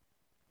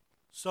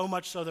 so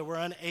much so that we're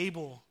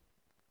unable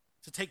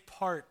to take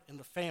part in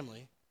the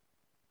family,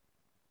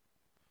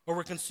 or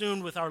we're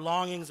consumed with our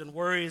longings and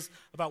worries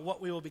about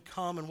what we will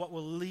become and what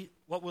we'll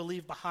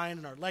leave behind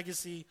in our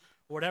legacy,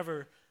 or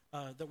whatever,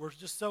 that we're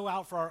just so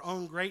out for our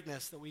own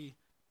greatness that we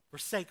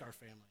forsake our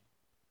family.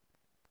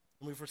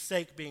 And we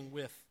forsake being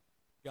with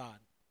God.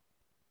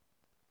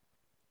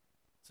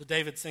 So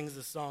David sings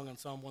this song on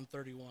Psalm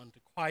 131 to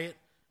quiet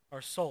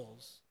our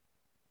souls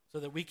so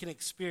that we can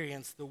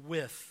experience the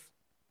with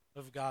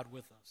of God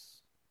with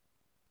us.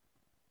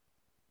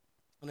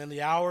 And in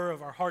the hour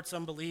of our heart's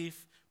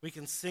unbelief, we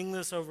can sing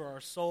this over our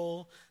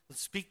soul and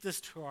speak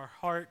this to our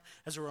heart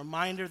as a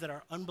reminder that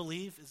our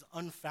unbelief is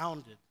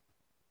unfounded.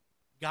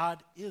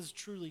 God is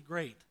truly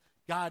great.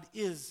 God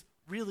is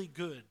really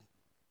good.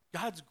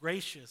 God's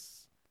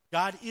gracious.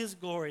 God is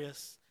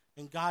glorious.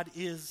 And God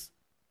is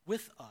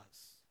with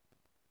us.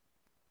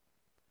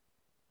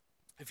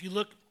 If you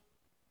look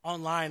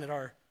online at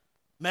our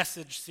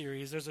message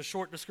series, there's a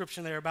short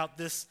description there about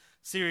this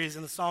series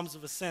in the Psalms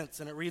of Ascents,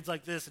 and it reads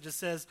like this. It just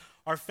says,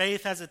 our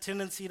faith has a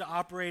tendency to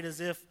operate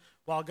as if,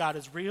 while God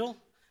is real,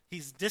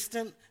 he's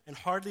distant and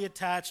hardly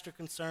attached or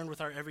concerned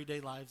with our everyday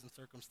lives and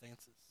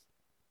circumstances.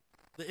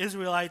 The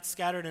Israelites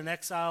scattered in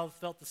exile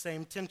felt the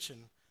same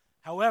tension.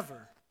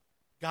 However,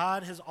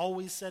 God has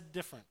always said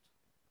different,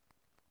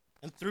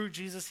 and through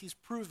Jesus, he's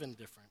proven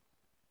different.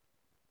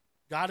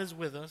 God is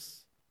with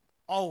us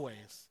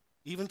always,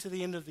 even to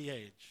the end of the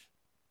age,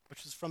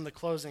 which is from the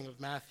closing of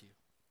Matthew.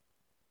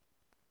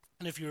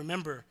 And if you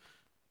remember,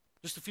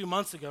 just a few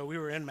months ago, we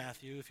were in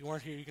Matthew. If you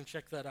weren't here, you can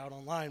check that out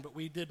online. But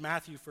we did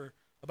Matthew for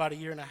about a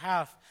year and a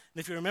half. And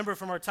if you remember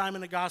from our time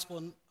in the Gospel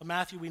of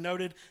Matthew, we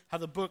noted how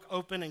the book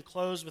opened and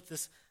closed with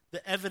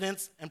the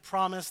evidence and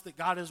promise that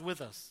God is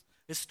with us.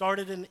 It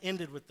started and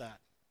ended with that.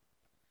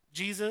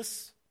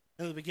 Jesus,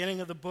 in the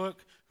beginning of the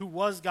book, who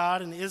was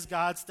God and is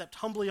God, stepped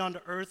humbly onto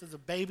earth as a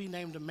baby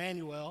named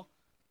Emmanuel,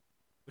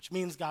 which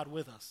means God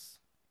with us.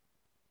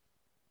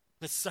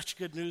 It's such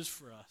good news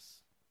for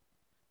us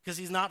because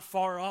he's not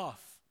far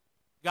off.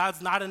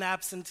 God's not an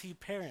absentee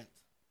parent,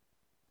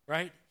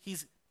 right?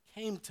 He's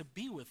came to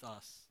be with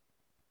us.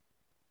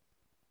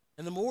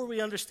 And the more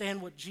we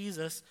understand what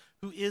Jesus,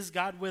 who is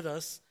God with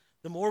us,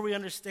 the more we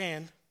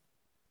understand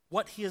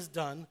what he has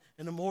done,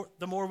 and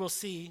the more we'll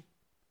see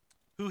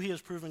who he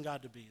has proven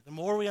God to be. The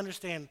more we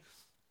understand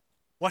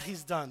what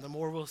he's done, the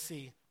more we'll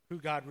see who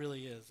God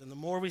really is. And the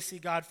more we see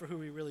God for who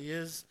he really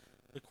is,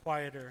 the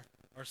quieter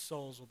our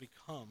souls will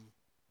become.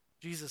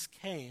 Jesus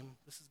came.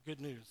 This is good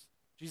news.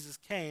 Jesus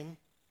came.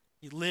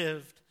 He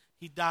lived.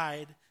 He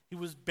died. He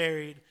was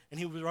buried. And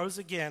he rose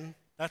again.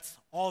 That's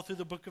all through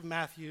the book of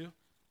Matthew.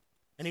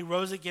 And he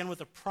rose again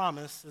with a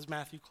promise, as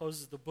Matthew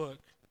closes the book,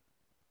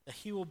 that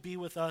he will be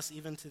with us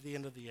even to the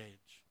end of the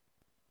age.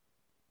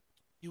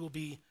 He will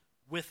be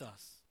with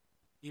us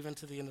even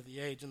to the end of the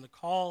age. And the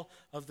call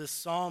of this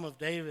Psalm of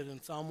David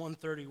in Psalm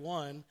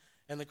 131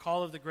 and the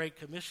call of the Great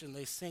Commission,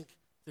 they sync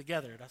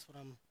together. That's what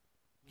I'm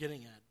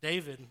getting at.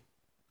 David,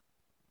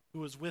 who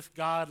was with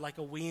God like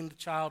a weaned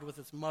child with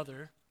his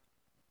mother,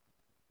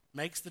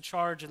 makes the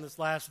charge in this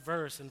last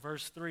verse, in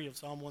verse 3 of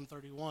Psalm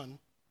 131. It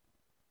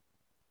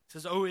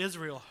says, O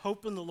Israel,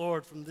 hope in the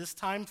Lord from this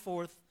time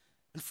forth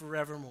and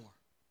forevermore.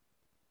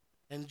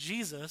 And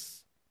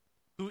Jesus,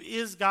 who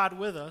is God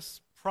with us,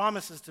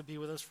 promises to be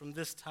with us from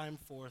this time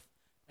forth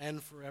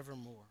and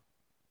forevermore.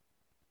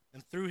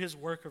 And through his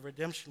work of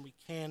redemption, we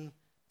can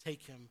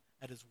take him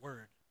at his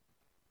word.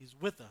 He's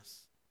with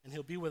us, and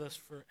he'll be with us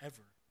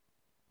forever.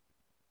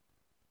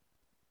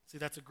 See,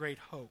 that's a great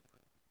hope.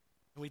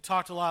 And we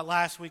talked a lot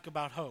last week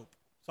about hope.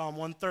 Psalm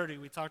 130,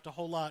 we talked a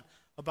whole lot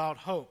about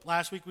hope.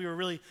 Last week we were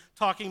really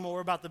talking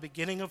more about the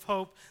beginning of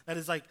hope. That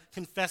is like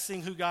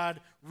confessing who God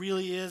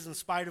really is in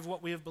spite of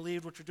what we have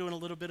believed, which we're doing a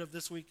little bit of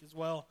this week as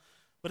well.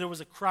 But it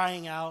was a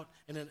crying out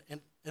and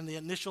the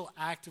initial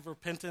act of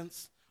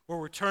repentance where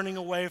we're turning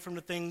away from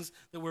the things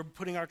that we're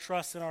putting our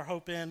trust and our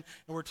hope in, and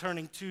we're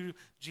turning to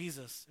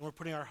Jesus, and we're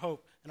putting our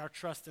hope and our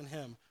trust in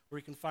him, where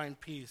we can find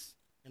peace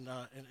and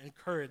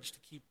courage to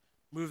keep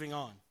moving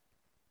on.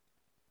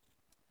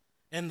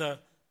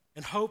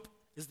 And hope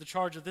is the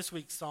charge of this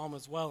week's psalm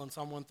as well, in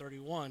Psalm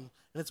 131. And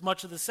it's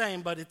much of the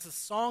same, but it's a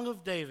song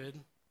of David.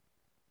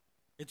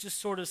 It just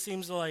sort of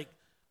seems to like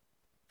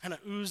kind of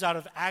ooze out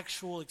of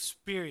actual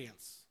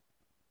experience,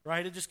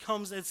 right?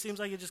 It seems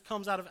like it just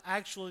comes out of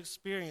actual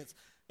experience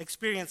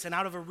and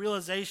out of a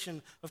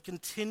realization of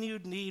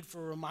continued need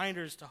for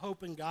reminders to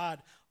hope in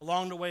God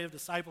along the way of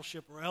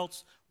discipleship, or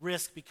else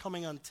risk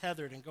becoming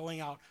untethered and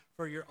going out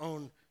for your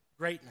own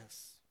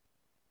greatness.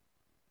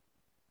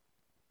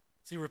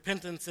 See,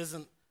 repentance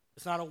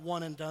it's not a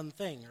one and done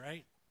thing,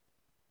 right?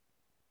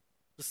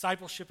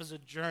 Discipleship is a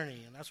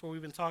journey, and that's what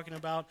we've been talking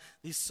about.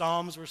 These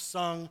psalms were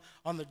sung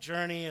on the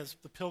journey as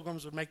the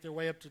pilgrims would make their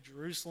way up to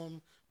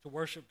Jerusalem to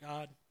worship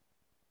God.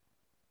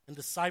 And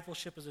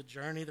discipleship is a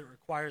journey that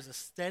requires a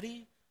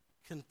steady,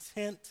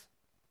 content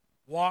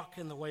walk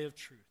in the way of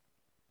truth.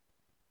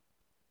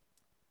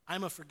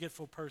 I'm a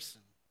forgetful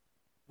person.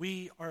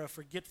 We are a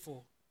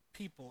forgetful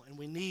people, and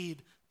we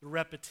need the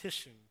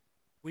repetition.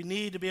 We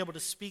need to be able to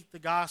speak the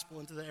gospel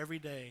into the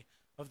everyday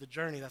of the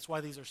journey. That's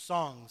why these are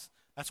songs.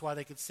 That's why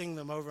they could sing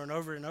them over and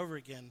over and over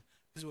again,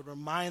 because it would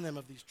remind them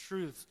of these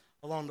truths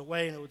along the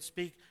way, and it would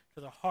speak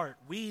to the heart.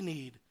 We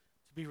need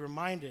to be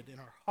reminded in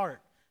our heart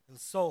and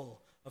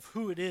soul of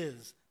who it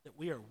is that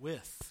we are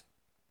with.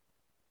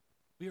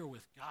 We are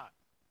with God,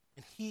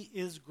 and he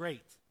is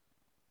great,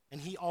 and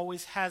he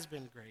always has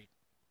been great.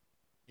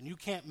 And you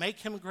can't make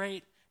him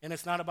great, and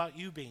it's not about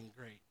you being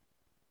great.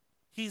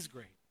 He's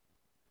great.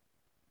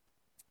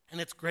 And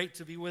it's great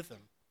to be with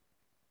him.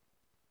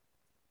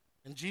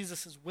 And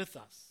Jesus is with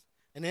us.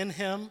 And in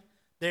him,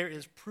 there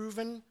is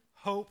proven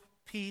hope,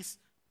 peace,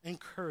 and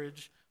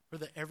courage for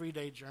the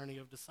everyday journey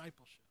of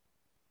discipleship.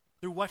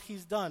 Through what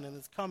he's done and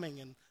is coming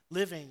and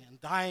living and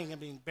dying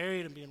and being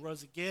buried and being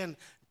rose again,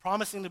 and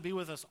promising to be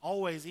with us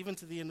always, even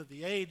to the end of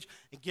the age,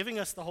 and giving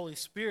us the Holy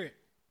Spirit.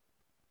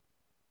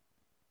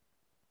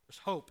 There's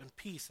hope and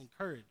peace and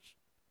courage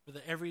for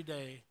the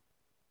everyday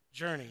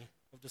journey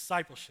of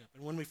discipleship.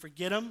 And when we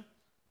forget him,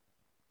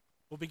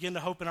 we'll begin to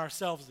hope in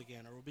ourselves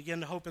again, or we'll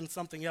begin to hope in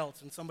something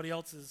else, in somebody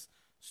else's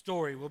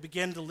story. We'll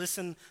begin to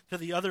listen to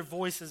the other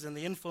voices and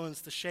the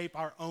influence to shape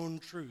our own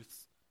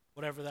truths,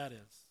 whatever that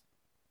is.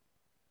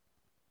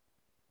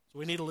 So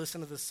we need to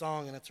listen to this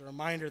song, and it's a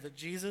reminder that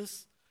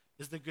Jesus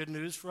is the good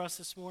news for us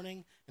this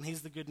morning, and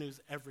he's the good news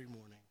every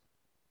morning.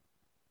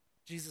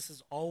 Jesus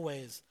is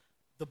always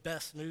the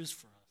best news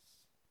for us.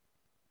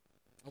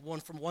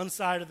 From one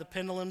side of the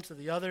pendulum to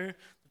the other,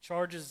 the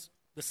charge is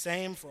the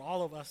same for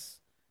all of us.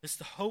 It's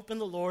to hope in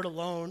the Lord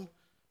alone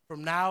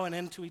from now and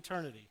into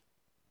eternity.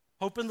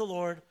 Hope in the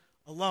Lord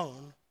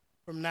alone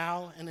from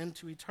now and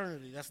into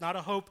eternity. That's not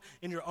a hope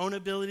in your own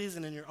abilities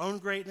and in your own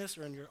greatness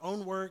or in your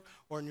own work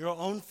or in your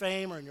own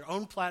fame or in your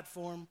own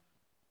platform.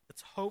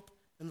 It's hope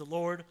in the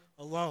Lord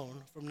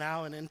alone from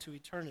now and into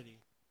eternity.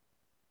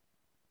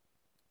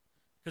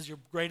 Because your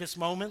greatest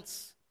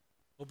moments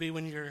will be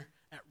when you're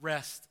at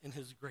rest in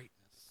his greatness.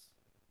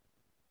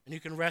 And you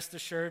can rest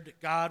assured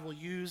that God will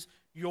use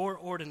your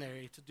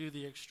ordinary to do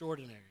the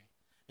extraordinary.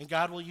 And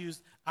God will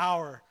use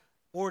our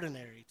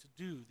ordinary to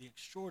do the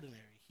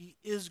extraordinary. He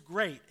is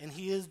great, and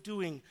he is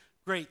doing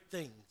great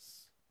things.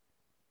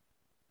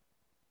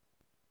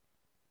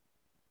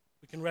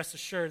 We can rest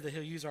assured that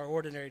he'll use our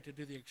ordinary to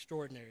do the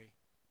extraordinary.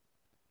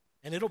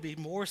 And it'll be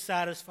more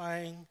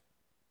satisfying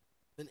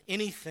than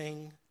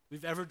anything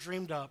we've ever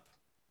dreamed up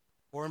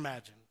or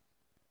imagined.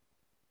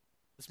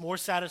 It's more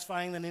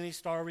satisfying than any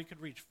star we could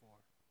reach for.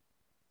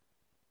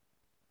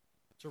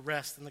 To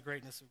rest in the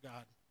greatness of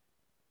God.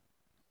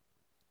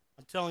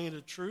 I'm telling you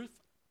the truth.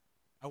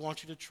 I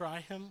want you to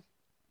try him.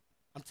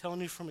 I'm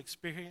telling you from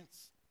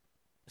experience.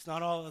 It's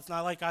not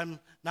like I'm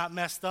not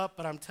messed up,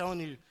 but I'm telling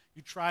you,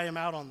 you try him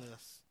out on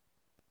this.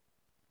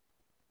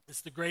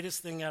 It's the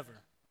greatest thing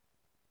ever.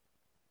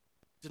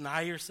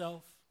 Deny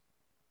yourself.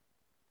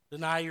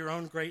 Deny your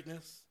own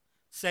greatness.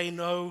 Say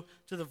no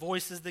to the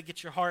voices that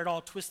get your heart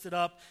all twisted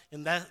up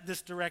in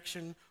this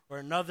direction or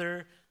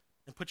another,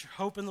 and put your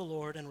hope in the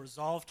Lord and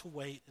resolve to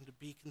wait and to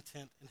be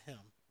content in him.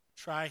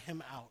 Try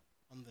him out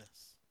on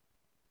this.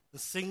 And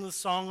sing the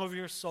song of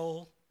your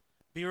soul.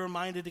 Be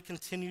reminded to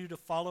continue to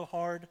follow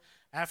hard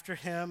after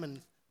him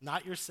and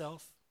not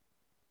yourself.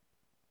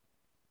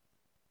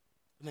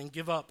 And then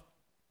give up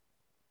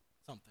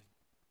something.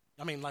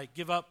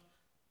 Give up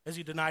as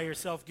you deny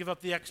yourself. Give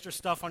up the extra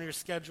stuff on your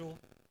schedule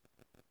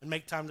and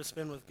make time to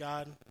spend with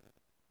God.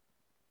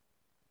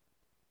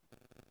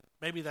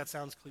 Maybe that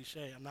sounds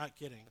cliche. I'm not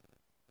kidding.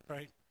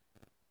 Right?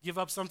 Give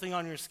up something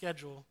on your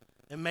schedule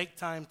and make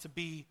time to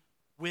be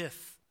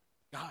with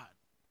God.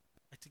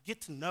 To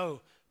get to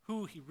know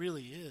who he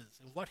really is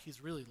and what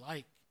he's really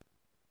like.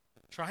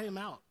 Try him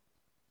out.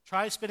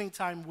 Try spending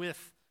time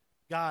with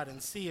God and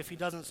see if he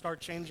doesn't start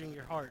changing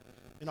your heart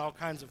in all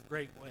kinds of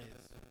great ways.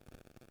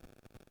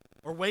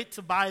 Or wait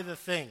to buy the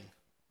thing,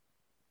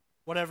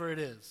 whatever it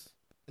is,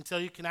 until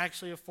you can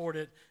actually afford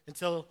it,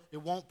 until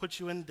it won't put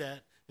you in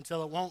debt,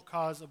 until it won't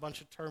cause a bunch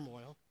of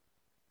turmoil.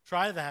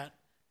 Try that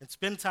and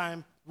spend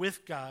time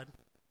with God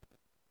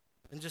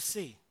and just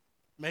see.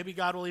 Maybe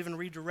God will even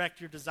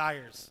redirect your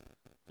desires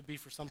to be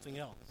for something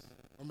else.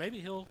 Or maybe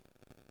he'll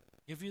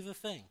give you the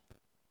thing.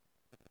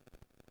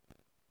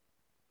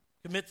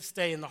 Commit to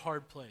stay in the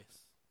hard place,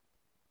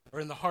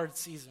 or in the hard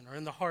season, or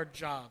in the hard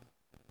job,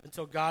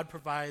 until God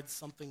provides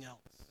something else.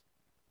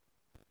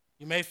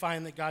 You may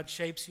find that God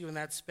shapes you in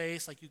that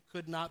space like you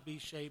could not be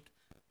shaped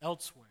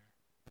elsewhere.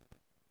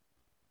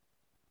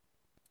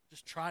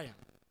 Just try him.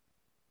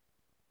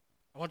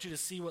 I want you to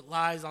see what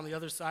lies on the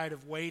other side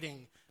of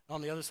waiting,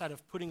 on the other side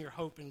of putting your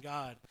hope in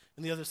God,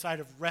 and the other side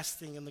of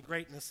resting in the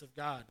greatness of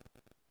God.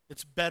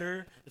 It's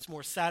better, it's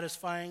more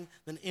satisfying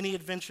than any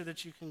adventure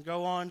that you can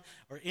go on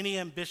or any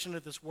ambition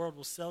that this world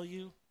will sell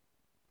you.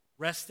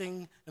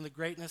 Resting in the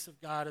greatness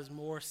of God is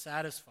more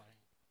satisfying.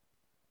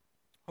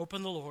 Hope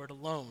in the Lord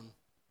alone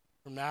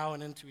from now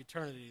and into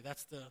eternity.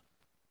 That's the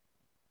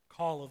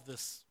call of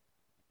this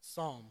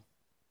psalm.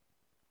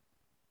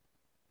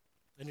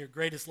 And your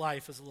greatest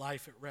life is a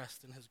life at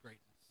rest in his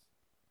greatness.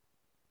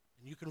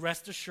 And you can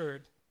rest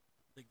assured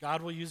that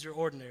God will use your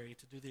ordinary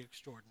to do the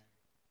extraordinary.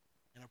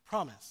 And I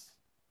promise,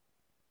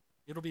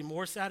 it'll be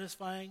more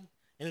satisfying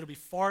and it'll be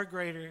far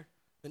greater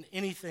than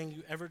anything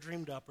you ever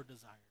dreamed up or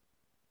desired.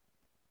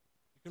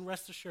 You can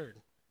rest assured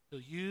he'll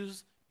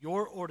use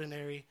your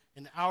ordinary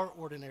and our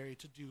ordinary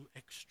to do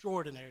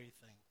extraordinary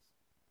things.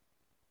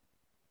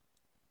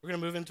 We're going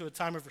to move into a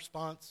time of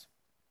response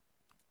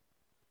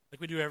like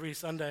we do every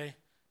Sunday.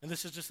 And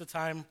this is just a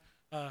time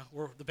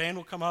where the band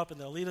will come up and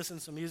they'll lead us in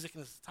some music,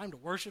 and it's time to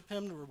worship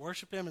him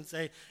and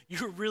say,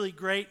 you're really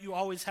great. You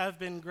always have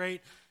been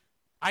great.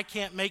 I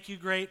can't make you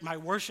great. My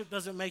worship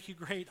doesn't make you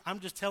great. I'm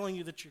just telling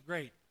you that you're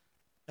great.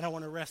 And I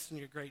want to rest in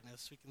your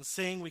greatness. We can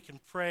sing, we can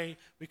pray,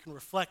 we can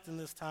reflect in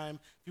this time.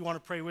 If you want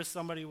to pray with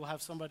somebody, we'll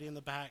have somebody in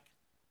the back.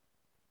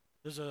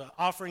 There's an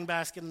offering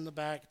basket in the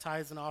back,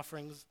 tithes and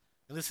offerings.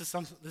 And this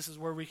is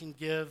where we can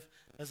give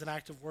as an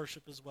act of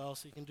worship as well.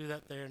 So you can do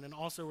that there. And then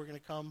also we're going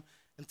to come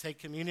and take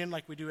communion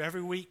like we do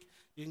every week.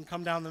 You can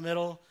come down the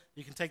middle.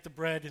 You can take the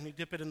bread and you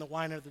dip it in the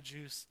wine or the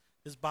juice,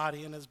 his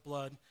body and his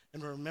blood.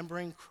 And we're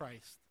remembering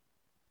Christ.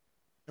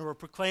 And we're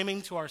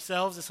proclaiming to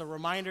ourselves, it's a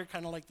reminder,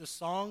 kind of like this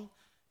song.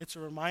 It's a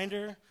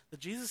reminder that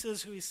Jesus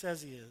is who he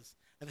says he is.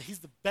 And that he's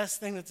the best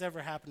thing that's ever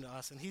happened to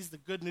us. And he's the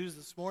good news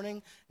this morning.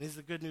 And he's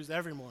the good news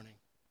every morning.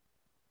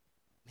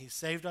 And he's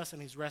saved us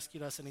and he's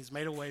rescued us and he's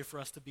made a way for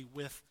us to be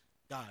with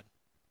God.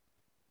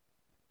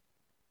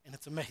 And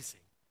it's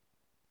amazing.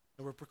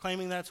 And we're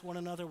proclaiming that to one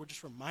another. We're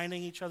just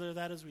reminding each other of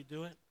that as we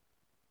do it.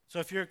 So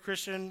if you're a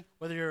Christian,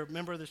 whether you're a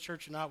member of this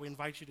church or not, we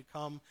invite you to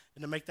come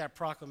and to make that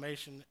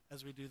proclamation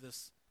as we do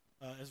this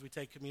as we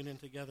take communion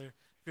together.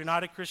 If you're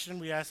not a Christian,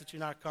 we ask that you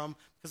not come,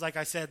 because like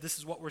I said, this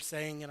is what we're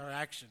saying in our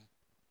action,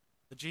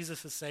 that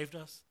Jesus has saved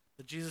us,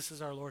 that Jesus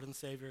is our Lord and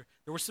Savior,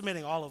 that we're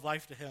submitting all of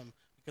life to him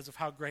because of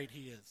how great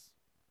he is.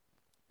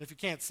 And if you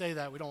can't say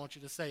that, we don't want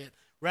you to say it.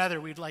 Rather,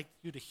 we'd like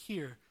you to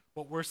hear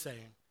what we're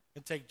saying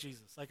and take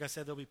Jesus. Like I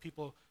said, there'll be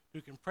people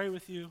who can pray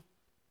with you.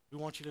 We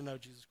want you to know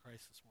Jesus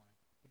Christ this morning.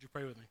 Would you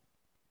pray with me?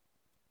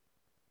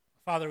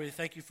 Father, we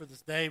thank you for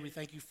this day. We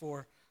thank you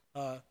for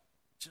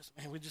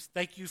we just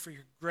thank you for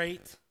your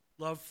great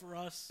love for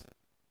us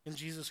in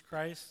Jesus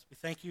Christ. We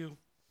thank you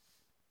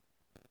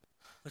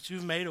that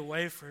you've made a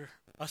way for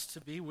us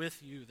to be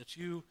with you, that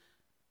you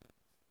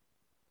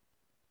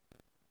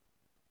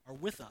are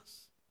with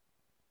us,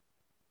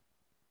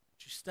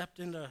 that you stepped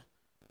into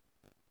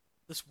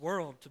this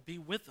world to be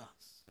with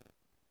us,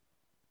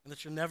 and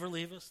that you'll never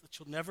leave us, that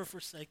you'll never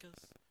forsake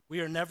us. We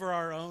are never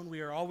our own.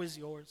 We are always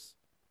yours,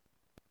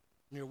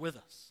 and you're with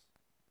us,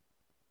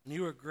 and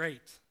you are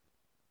great.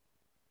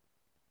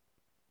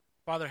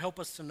 Father, help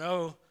us to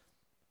know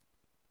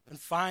and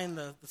find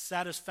the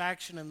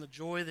satisfaction and the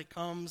joy that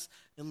comes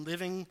in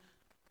living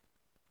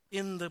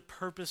in the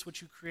purpose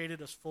which you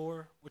created us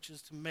for, which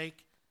is to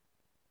make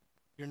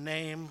your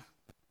name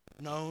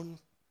known,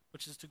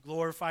 which is to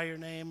glorify your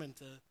name and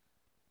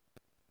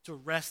to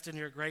rest in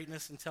your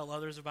greatness and tell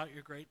others about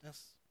your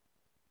greatness.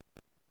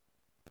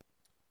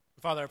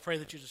 Father, I pray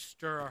that you just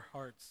stir our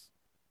hearts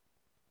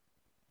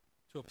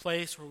to a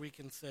place where we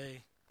can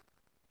say,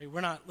 hey,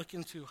 we're not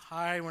looking too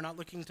high. We're not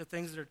looking to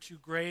things that are too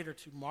great or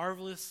too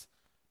marvelous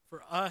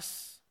for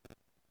us.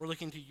 We're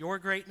looking to your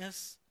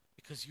greatness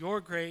because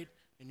you're great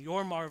and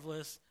you're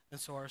marvelous, and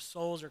so our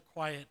souls are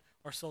quiet,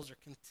 our souls are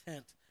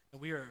content,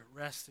 and we are at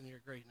rest in your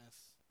greatness.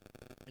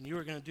 And you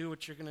are going to do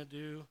what you're going to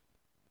do,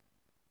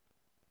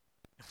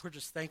 and we're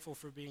just thankful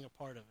for being a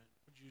part of it.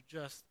 Would you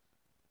just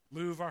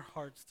move our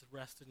hearts to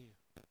rest in you?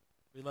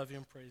 We love you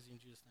and praise you in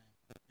Jesus'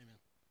 name. Amen.